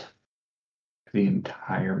announced the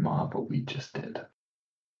entire mob what we just did.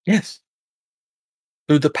 Yes.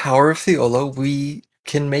 Through the power of Theolo, we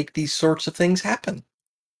can make these sorts of things happen.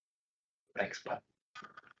 Thanks, bud.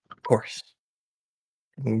 Of course.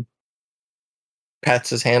 And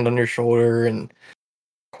pats his hand on your shoulder, and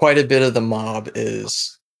quite a bit of the mob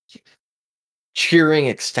is cheering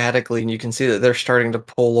ecstatically, and you can see that they're starting to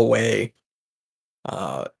pull away.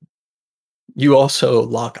 You also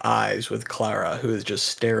lock eyes with Clara, who is just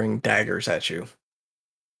staring daggers at you.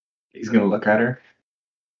 He's gonna look at her.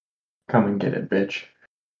 Come and get it, bitch.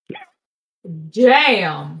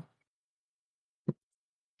 Damn!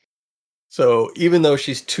 So even though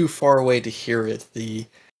she's too far away to hear it, the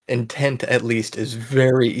intent at least is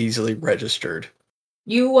very easily registered.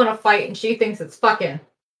 You want to fight and she thinks it's fucking.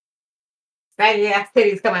 Saggy ass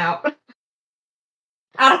titties come out.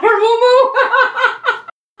 Out of her moo-moo!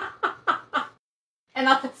 And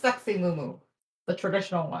not the sexy moo-moo. The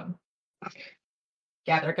traditional one.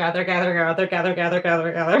 Gather, gather, gather, gather, gather, gather,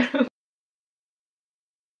 gather, gather.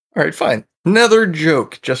 Alright, fine. Another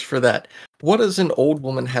joke just for that. What does an old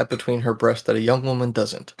woman have between her breasts that a young woman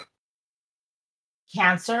doesn't?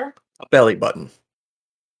 Cancer? A belly button.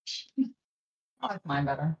 I like mine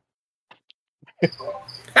better.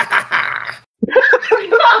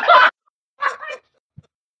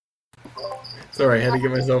 Sorry, I had to get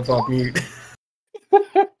myself off mute.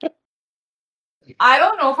 I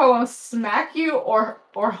don't know if I want to smack you or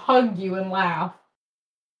hug you and laugh.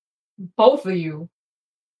 Both of you.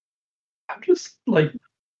 I'm just like,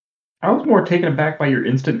 I was more taken aback by your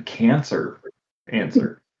instant cancer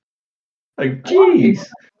answer. Like, jeez.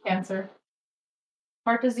 Cancer.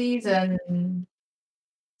 Heart disease and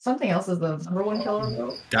something else is the number one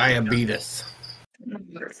killer. Diabetes.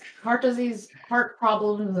 Heart disease, heart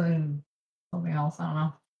problems, and something else. I don't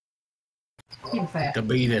know. Keep fat.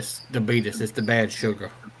 Diabetes. It's the bad sugar.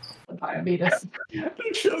 Diabetes.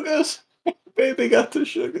 The sugars. Baby got the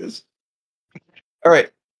sugars.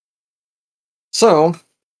 Alright. So,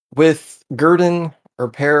 with Gurdon,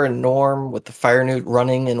 Repair, and Norm, with the Fire Newt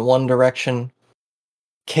running in one direction,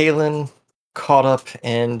 Kaelin caught up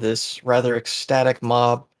in this rather ecstatic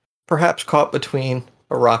mob, perhaps caught between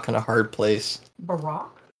a rock and a hard place. Barack?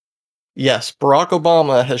 Yes, Barack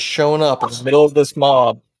Obama has shown up in the middle of this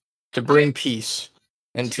mob to bring peace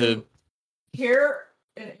and to hear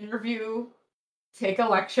an interview, take a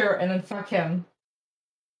lecture, and then fuck him.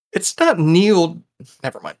 It's not Neil.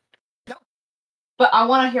 Never mind. But I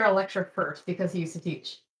want to hear a lecture first because he used to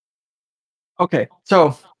teach. Okay,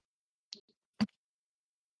 so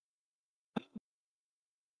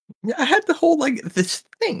yeah, I had the whole this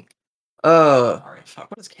thing. Fuck,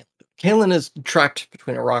 what is Kalen doing? Kalen is trapped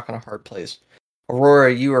between a rock and a hard place.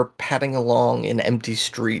 Aurora, you are padding along an empty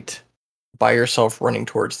street by yourself, running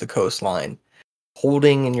towards the coastline,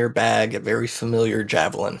 holding in your bag a very familiar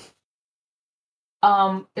javelin.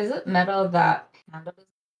 Is it meta that Panda is?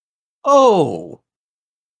 Oh,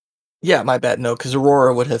 yeah, my bad. No, because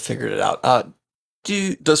Aurora would have figured it out.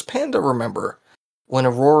 Does Panda remember when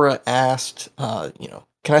Aurora asked,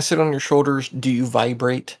 can I sit on your shoulders? Do you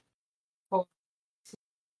vibrate? Oh.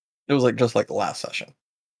 It was just like the last session.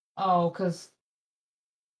 Oh, because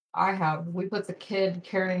we put the kid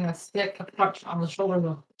carrying a stick, a crutch on the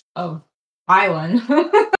shoulders of Island.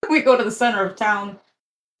 We go to the center of town.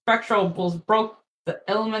 Spectral bulls broke the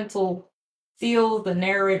elemental seal. The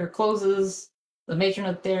narrator closes. The matron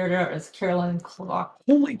of theater is Carolyn Clock.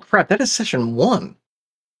 Holy crap, that is session 1.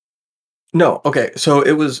 No, okay, so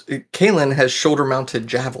Kalen has shoulder-mounted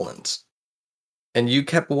javelins, and you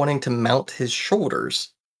kept wanting to mount his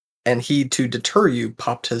shoulders, and he, to deter you,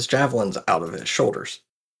 popped his javelins out of his shoulders.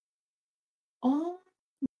 Oh,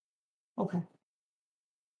 okay.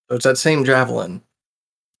 So it's that same javelin,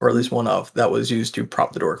 or at least one of, that was used to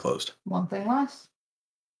prop the door closed. One thing less.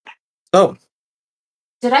 So.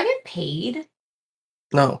 Did I get paid?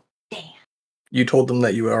 No. Damn. You told them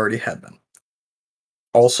that you already had them.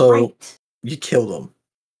 Also, right. You killed him.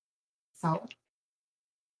 So,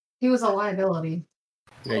 he was a liability.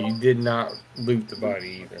 Yeah, you did not loot the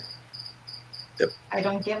body either. Yep. I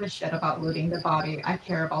don't give a shit about looting the body. I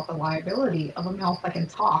care about the liability of a mouth that can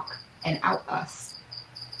talk and out us.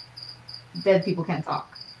 Dead people can't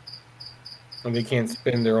talk. And they can't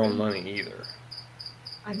spend their own money either.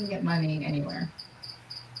 I can get money anywhere.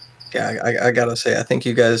 Yeah, I gotta say, I think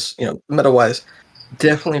you guys, meta-wise,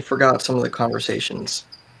 definitely forgot some of the conversations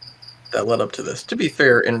that led up to this. To be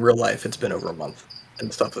fair, in real life, it's been over a month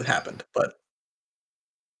and stuff that happened, but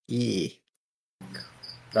yeah.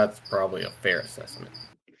 That's probably a fair assessment.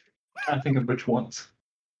 I think of which ones.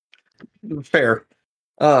 Fair.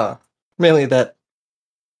 Mainly that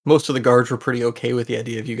most of the guards were pretty okay with the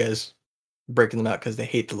idea of you guys breaking them out because they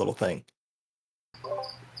hate the little thing.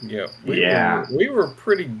 Yeah, we were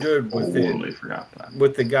pretty good with totally forgot that.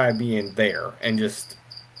 With the guy being there and just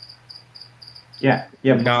yeah.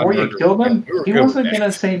 Before you killed him, he wasn't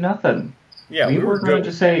gonna say nothing. Yeah, we were going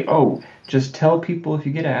to say, "Oh, just tell people if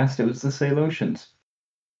you get asked, it was the Salotians."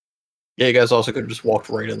 Yeah, you guys also could have just walked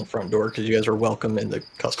right in the front door because you guys are welcome in the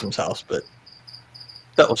customs house, but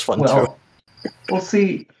that was fun too. Well,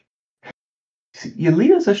 see, you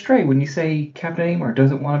lead us astray when you say Captain Amar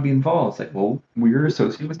doesn't want to be involved. It's like, well, we're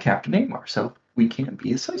associated with Captain Amar, so we can't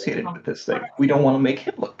be associated with this thing. We don't want to make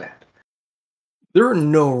him look bad. There are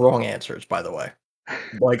no wrong answers, by the way.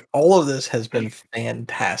 All of this has been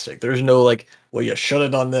fantastic. There's no well, you should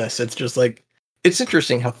have done this. It's just it's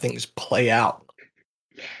interesting how things play out.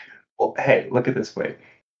 Well, hey, look at this way.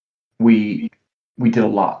 We did a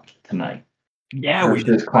lot tonight. Yeah, we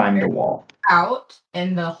just climbed the wall. Out,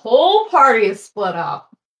 and the whole party is split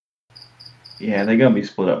up. Yeah, they're gonna be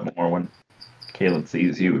split up more when Caleb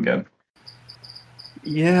sees you again.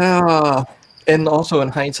 Yeah, and also in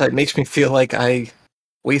hindsight, makes me feel like I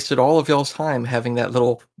wasted all of y'all's time having that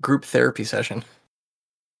little group therapy session.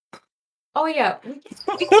 Oh yeah.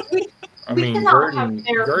 I mean,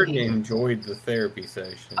 Gordon enjoyed the therapy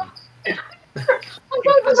session.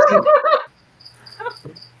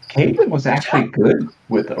 Caitlin was actually good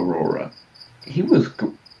with Aurora. He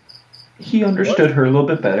understood her a little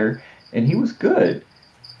bit better, and he was good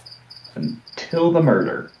until the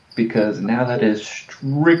murder, because now that is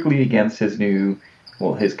strictly against his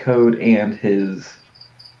his code and his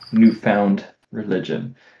newfound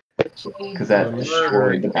religion, because that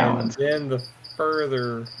destroyed the balance. And then the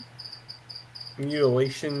further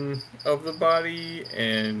mutilation of the body,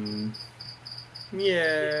 and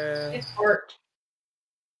yeah, it's art.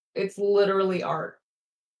 It's literally art.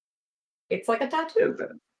 It's like a tattoo.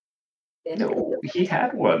 No, he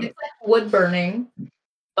had one. It's like wood burning,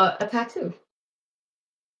 but a tattoo.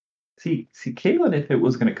 See, Caitlin, if it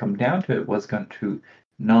was going to come down to it, was going to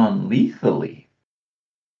non-lethally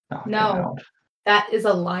knock him out. That is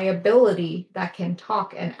a liability that can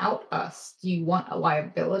talk and out us. Do you want a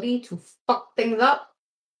liability to fuck things up?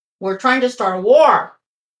 We're trying to start a war.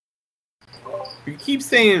 You keep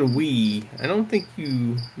saying we. I don't think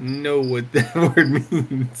you know what that word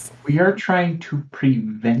means. We are trying to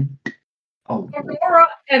prevent a war.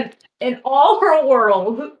 And in all her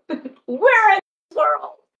world, we're in this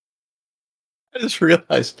world. I just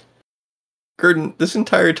realized, Gurdon, this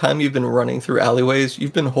entire time you've been running through alleyways,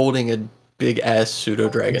 you've been holding a big ass pseudo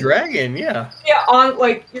dragon. Dragon, yeah. Yeah, on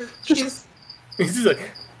like she's He's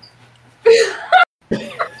like,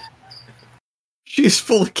 she's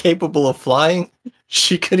fully capable of flying.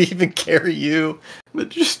 She could even carry you, but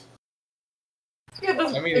just. yeah,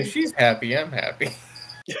 I mean, if she's happy, I'm happy.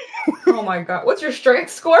 Oh my god, what's your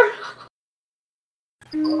strength score?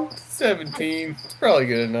 17. It's probably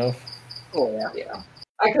good enough. Oh yeah. Yeah.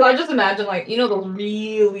 I just imagine like those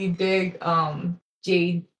really big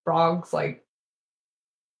jade frogs, like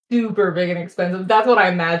super big and expensive. That's what I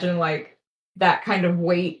imagine, like that kind of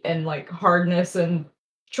weight and like hardness and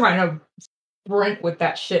trying to sprint with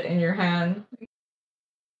that shit in your hand.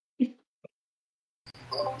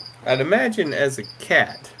 I'd imagine as a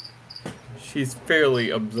cat, she's fairly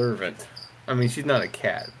observant. I mean, she's not a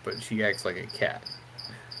cat, but she acts like a cat.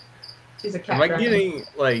 She's a cat. Am I getting,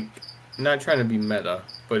 like, not trying to be meta,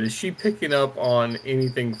 but is she picking up on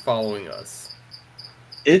anything following us?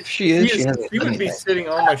 If she is, she would be sitting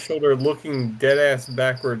on my shoulder looking dead ass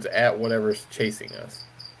backwards at whatever's chasing us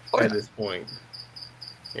at this point.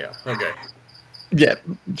 Yeah, okay. Yeah,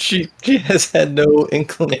 she has had no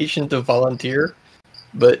inclination to volunteer,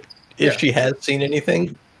 but if she has seen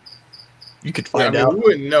anything, you could find out. We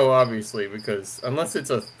wouldn't know, obviously, because unless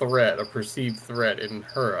it's a threat, a perceived threat in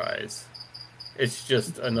her eyes, it's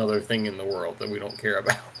just another thing in the world that we don't care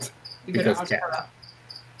about. Because cats.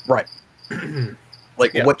 Right.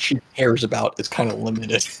 What she cares about is kind of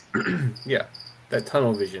limited. Yeah, that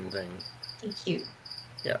tunnel vision thing. It's cute.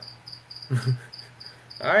 Yeah.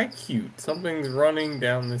 Alright, cute. Something's running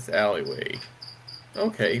down this alleyway.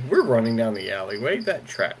 Okay, we're running down the alleyway. That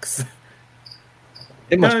tracks.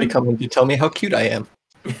 It must be coming to tell me how cute I am.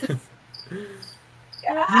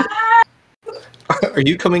 Are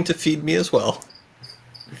you coming to feed me as well?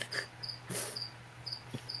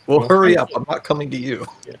 Well, hurry up. I'm not coming to you.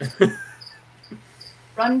 Yeah.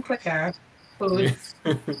 Run quicker, food.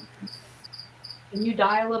 Can you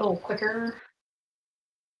die a little quicker?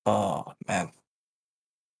 Oh, man.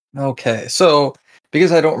 Okay, so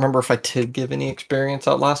because I don't remember if I did give any experience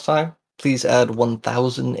out last time, please add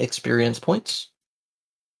 1,000 experience points.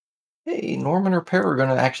 Hey, Norm and her pair are going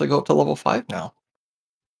to actually go up to level 5 now.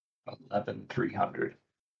 11,300.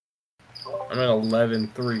 I'm at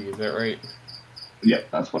 11,300, is that right?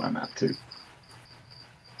 Yep, that's what I'm at too.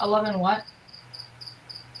 11 what?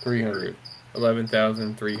 300.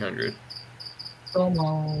 11,300.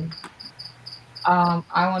 Somo. I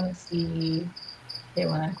want to see. Okay,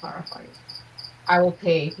 when I clarify, I will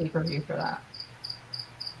pay pay-per-view for that.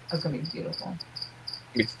 That's gonna be beautiful.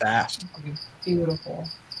 It's fast. It's gonna be beautiful.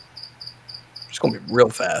 It's going to be real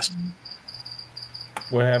fast.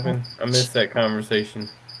 What happened? I missed that conversation.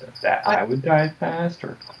 That I would die fast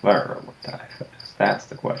or Clara would die fast? That's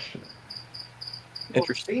the question.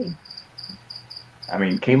 Interesting. I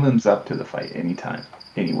mean, Caitlin's up to the fight anytime,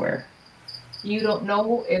 anywhere. You don't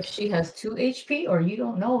know if she has 2 HP, or you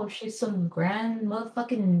don't know if she's some grand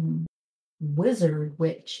motherfucking wizard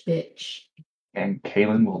witch bitch. And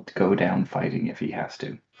Caitlin will go down fighting if he has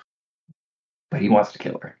to. But he wants to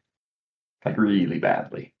kill her. Like, really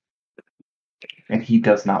badly. And he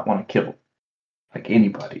does not want to kill, like,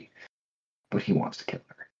 anybody. But he wants to kill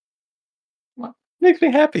her. What? Makes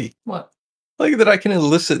me happy. What? Like that I can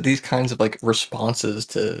elicit these kinds of, like, responses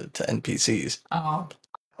to NPCs. Oh.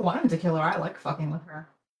 I want him to kill her. I like fucking with her.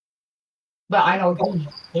 But I know he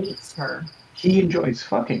hates her. He enjoys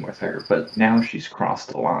fucking with her, but now she's crossed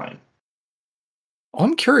the line. Oh,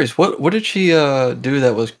 I'm curious. What did she do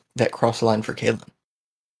that crossed the line for Caitlin?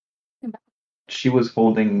 She was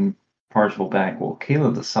holding Parzival back. Well,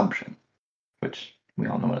 Caitlin's assumption, which we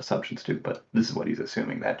all know what assumptions do, but this is what he's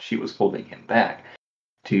assuming, that she was holding him back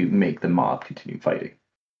to make the mob continue fighting.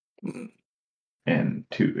 And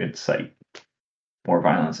to incite more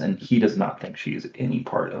violence. And he does not think she is any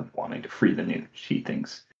part of wanting to free the new. She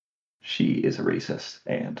thinks she is a racist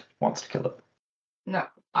and wants to kill it. No,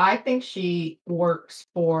 I think she works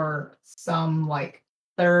for some like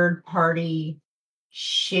third party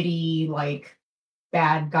shitty like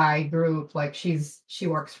bad guy group. Like she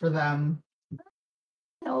works for them.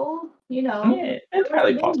 No, Yeah, it's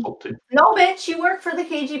highly possible too. No, bitch, she worked for the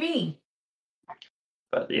KGB.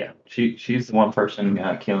 But yeah, she's the one person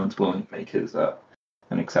Caitlin's willing to make his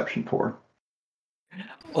an exception for.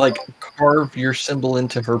 Like carve your symbol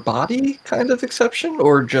into her body kind of exception,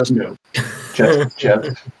 or just No,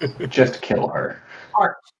 just kill her.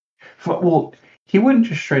 Art. Well, he wouldn't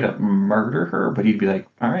just straight up murder her, but he'd be like,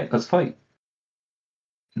 "All right, let's fight."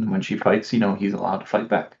 And when she fights, he's allowed to fight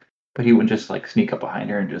back. But he wouldn't just like sneak up behind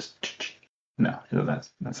her and just no,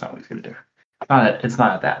 that's not what he's gonna do. It's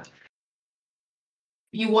not that.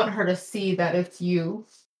 You want her to see that it's you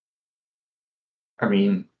I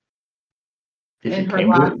mean, if in it her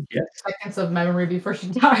came to last it, yes. seconds of memory before she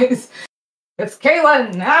dies. It's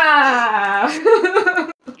Kaylin! Ah!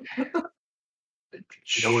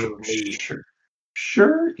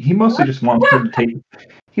 Sure. He mostly just wants her to take.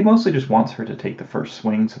 He mostly just wants her to take the first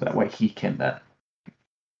swing, so that way he can then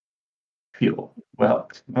feel well.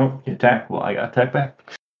 Oh, you attack. Well, I got attack back.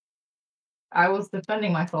 I was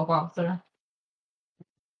defending myself, officer.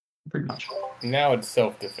 Pretty much. Now it's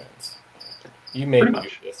self-defense. You made me do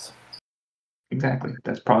this. Exactly.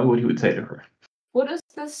 That's probably what he would say to her. What is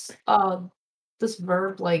this this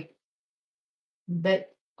verb like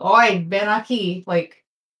that oi benaki like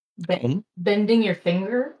bending your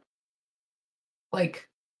finger? Like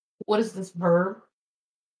what is this verb?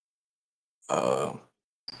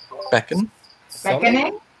 Beckon?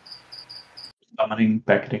 Beckoning? Summoning,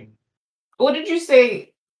 beckoning. What did you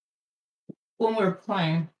say when we were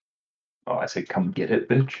playing? Oh, I said, come get it,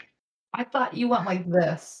 bitch. I thought you went like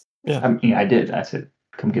this. Yeah. I mean, I did. I said,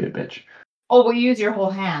 come get it, bitch. Oh, but you use your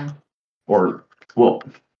whole hand. Or, well,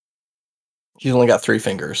 He's only got 3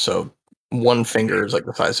 fingers, so one finger is like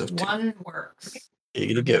the size of 2. One works.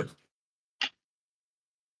 Easy to give.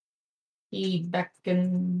 He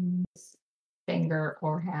beckons finger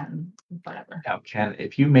or hand, whatever. now, Ken,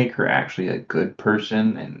 if you make her actually a good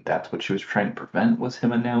person, and that's what she was trying to prevent, was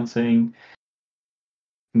him announcing,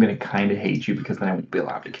 I'm going to kind of hate you because then I won't be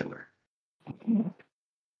allowed to kill her.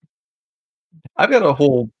 I've got a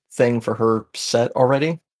whole thing for her set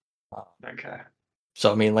already. Okay.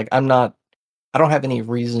 So, I mean, like, I don't have any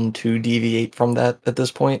reason to deviate from that at this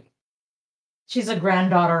point. She's a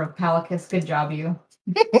granddaughter of Calicus. Good job, you.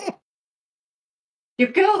 You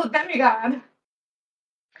killed the demigod.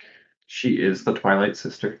 She is the Twilight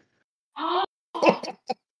Sister.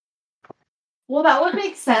 Well, that would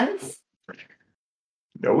make sense.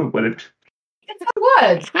 No, it wouldn't. Yes, it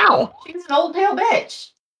would. How? She's an old pale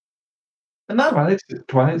bitch. The most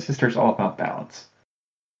Twilight Sister is all about balance.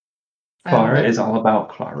 Clara is all about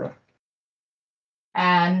Clara.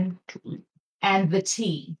 and the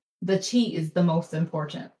tea. The tea is the most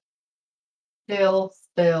important. Spill,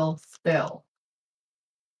 spill, spill.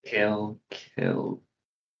 Kill.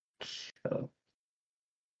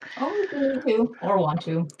 Oh, we need to or want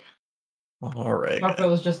to. All right. Or if it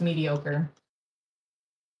was just mediocre.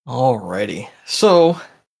 Alrighty. So,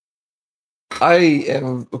 I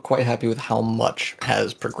am quite happy with how much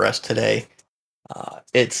has progressed today.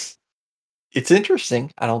 It's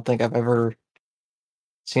interesting. I don't think I've ever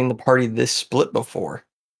seen the party this split before.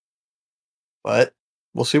 But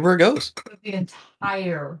we'll see where it goes. The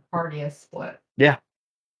entire party is split. Yeah.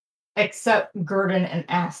 Except Gurdon and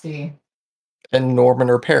Asti. And Norman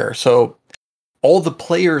or Pear. So all the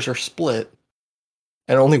players are split,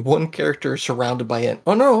 and only one character is surrounded by it.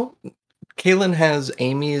 Oh no, Kaylin has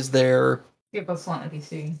Amy is there. Yeah, but it's not an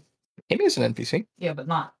NPC. Amy is an NPC. Yeah, but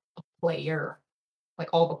not a player. Like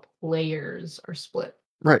all the players are split.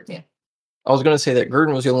 Right. Yeah. I was going to say that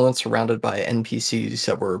Gurdon was the only one surrounded by NPCs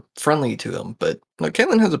that were friendly to him, but no,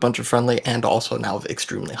 Kaylin has a bunch of friendly and also now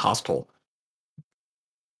extremely hostile.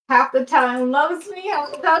 Half the time loves me,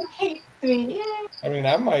 half the time hates me. Yay. I mean,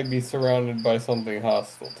 I might be surrounded by something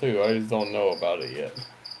hostile too. I just don't know about it yet.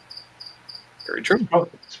 Very true.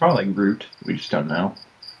 It's probably like Groot. We just don't know.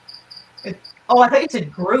 Oh, I thought you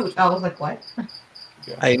said Groot. I was like, what?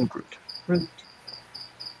 Yeah. I am Groot. Groot.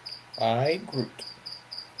 I Groot.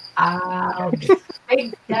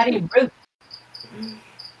 Big Daddy Groot.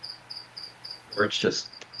 Or it's just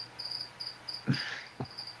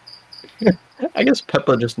I guess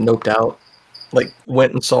Peppa just noped out. Like,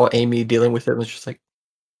 went and saw Amy dealing with it and was just like,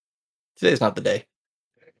 today's not the day.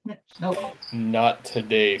 Nope. Not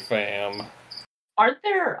today, fam. Aren't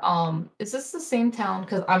there, is this the same town?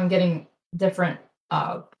 Because I'm getting different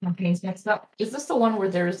companies mixed up. Is this the one where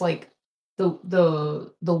there's like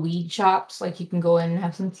the weed shops? Like you can go in and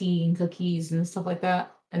have some tea and cookies and stuff like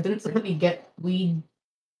that? And didn't somebody get weed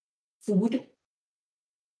food?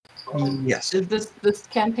 Yes. Is this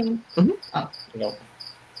campaign? Mm-hmm. Oh. Nope.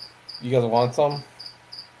 You guys want some?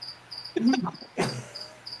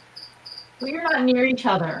 We're not near each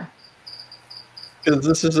other. Because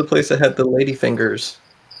this is the place that had the lady fingers.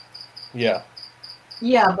 Yeah.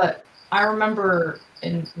 Yeah, but I remember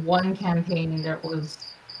in one campaign there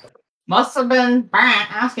must have been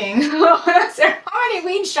Brant asking how many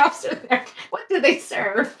weed shops are there? What do they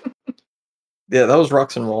serve? Yeah, that was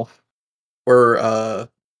Rocks and Roll. Where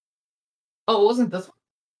Oh, it wasn't this one?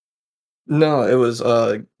 no, it was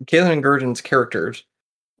Kaylin and Gurdon's characters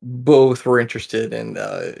both were interested in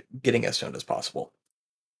getting as soon as possible.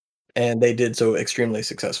 and they did so extremely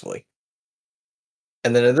successfully.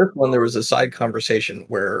 And then in this one, there was a side conversation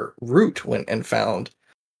where Root went and found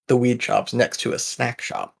the weed shops next to a snack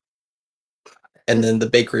shop. And then the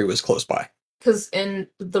bakery was close by. Because in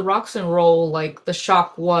the Rocks and Roll, like, the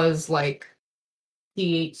shop was, like,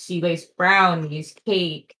 THC laced brownies,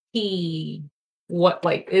 cake, tea,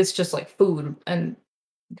 it's just, like, food. And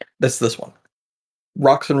that's this one.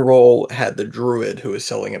 Rocks and Roll had the druid who was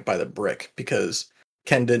selling it by the brick because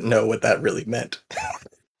Ken didn't know what that really meant.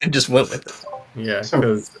 And just went with it. Yeah,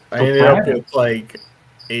 because I ended up with, like,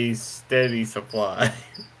 a steady supply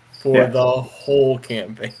for the whole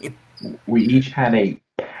campaign. We each had a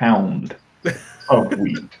pound of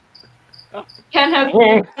weed. Ken had,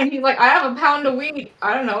 and he's like, I have a pound of weed.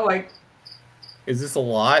 I don't know, like, is this a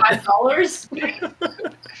lot? $5?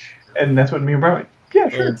 And that's what me and Brian went, yeah,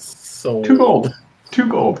 sure. It's so 2 gold. 2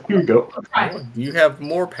 gold. Here you go. Right. You have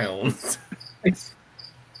more pounds.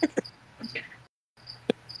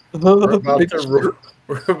 We're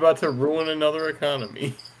about to ruin another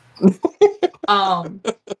economy.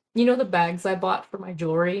 You know the bags I bought for my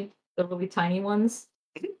jewelry? The really tiny ones?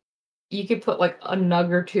 You could put like a nug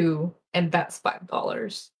or two, and that's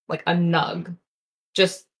 $5. Like a nug.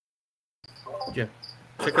 Just... Yeah.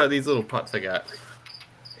 Check out these little pots I got.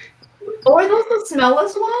 Oh, are those the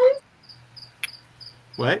smellless ones?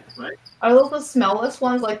 What? Are those the smellless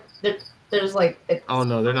ones? Like, there's like... Oh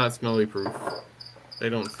no, they're not smelly proof. They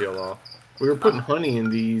don't seal off. We were putting honey in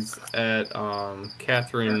these at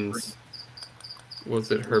Catherine's...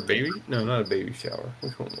 Was it her baby? No, not a baby shower.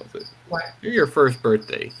 Which one was it? What? Your first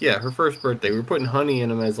birthday. Yeah, her first birthday. We were putting honey in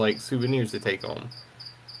them as like souvenirs to take home.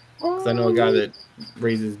 Because I know a guy that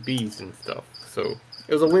raises bees and stuff. So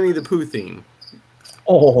it was a Winnie the Pooh theme.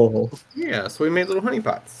 Oh. Yeah, so we made little honey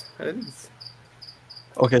pots out of these.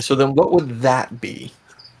 Okay, so then what would that be?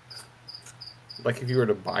 Like if you were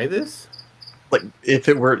to buy this? Like if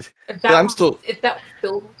it were... If that was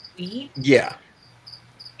filled with weed? Yeah.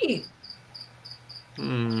 Weed.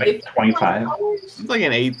 Like 25? It's like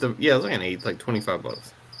an eighth of... Yeah, it's like an eighth, like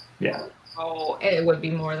 $25. Yeah. Oh, it would be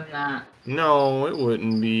more than that. No, it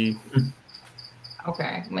wouldn't be.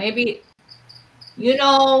 Okay, maybe... You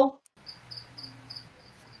know...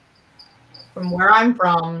 From where I'm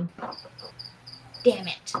from... Damn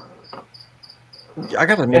it. I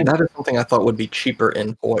gotta admit, that is something I thought would be cheaper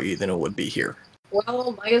in Hawaii than it would be here.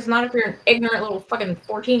 Well, I guess not if you're an ignorant little fucking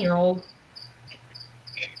 14-year-old.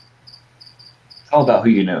 It's all about who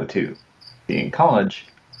you know, too. In college,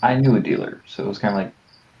 I knew a dealer, so it was kind of like,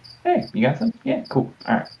 hey, you got some? Yeah, cool.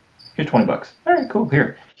 All right. Here's $20. All right, cool.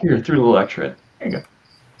 Here, threw a little extra in. Here you go.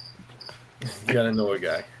 You gotta know a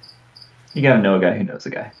guy. You gotta know a guy who knows a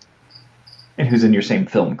guy. And who's in your same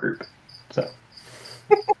film group. So.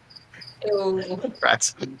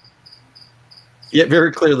 Rats. Yet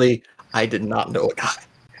very clearly, I did not know a guy.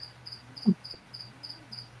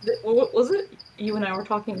 What was it? You and I were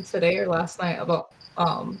talking today or last night about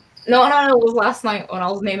no, it was last night when I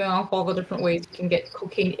was naming off all the different ways you can get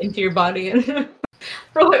cocaine into your body, and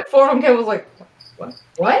for like 4 of them, Ken was like,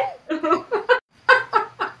 what? There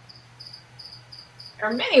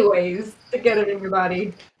are many ways to get it in your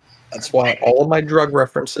body. That's why all of my drug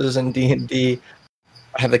references in D&D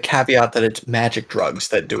have the caveat that it's magic drugs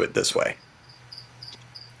that do it this way.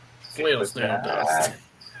 Flail snail dust.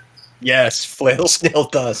 Yes, flail snail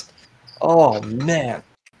dust. Oh, man.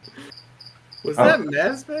 Was that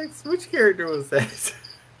Mazvex? Which character was that?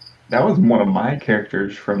 That was one of my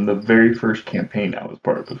characters from the very first campaign I was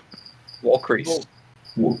part of. Walkrease.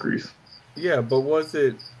 Walkrease. Yeah, but was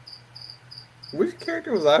it... Which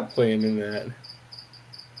character was I playing in that?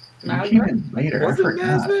 You came in later. Was it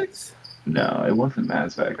Mazvex? No, it wasn't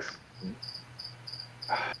Mazvex.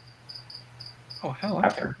 Oh, hell, I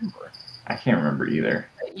can't remember. I can't remember either.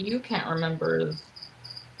 You can't remember.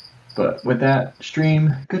 But with that,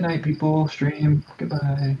 stream. Good night, people. Stream.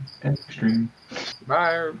 Goodbye. End stream.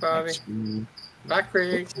 Bye, everybody. Bye,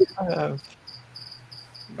 Craig.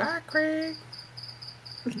 Bye, Craig.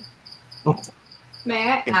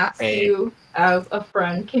 May I ask you, as a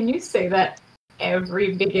friend, can you say that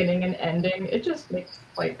every beginning and ending? It just makes,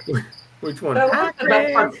 like... Which one? That was the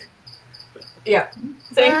best part. Yeah.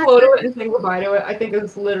 Saying hello to it and saying goodbye to it, I think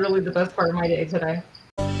is literally the best part of my day today.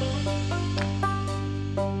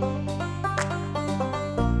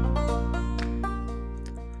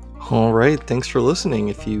 Alright, thanks for listening.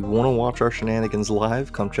 If you want to watch our shenanigans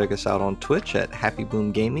live, come check us out on Twitch at Happy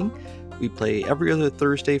Boom Gaming. We play every other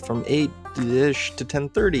Thursday from 8-ish to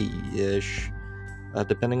 10:30-ish,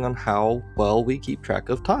 depending on how well we keep track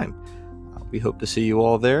of time. We hope to see you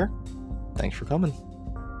all there. Thanks for coming.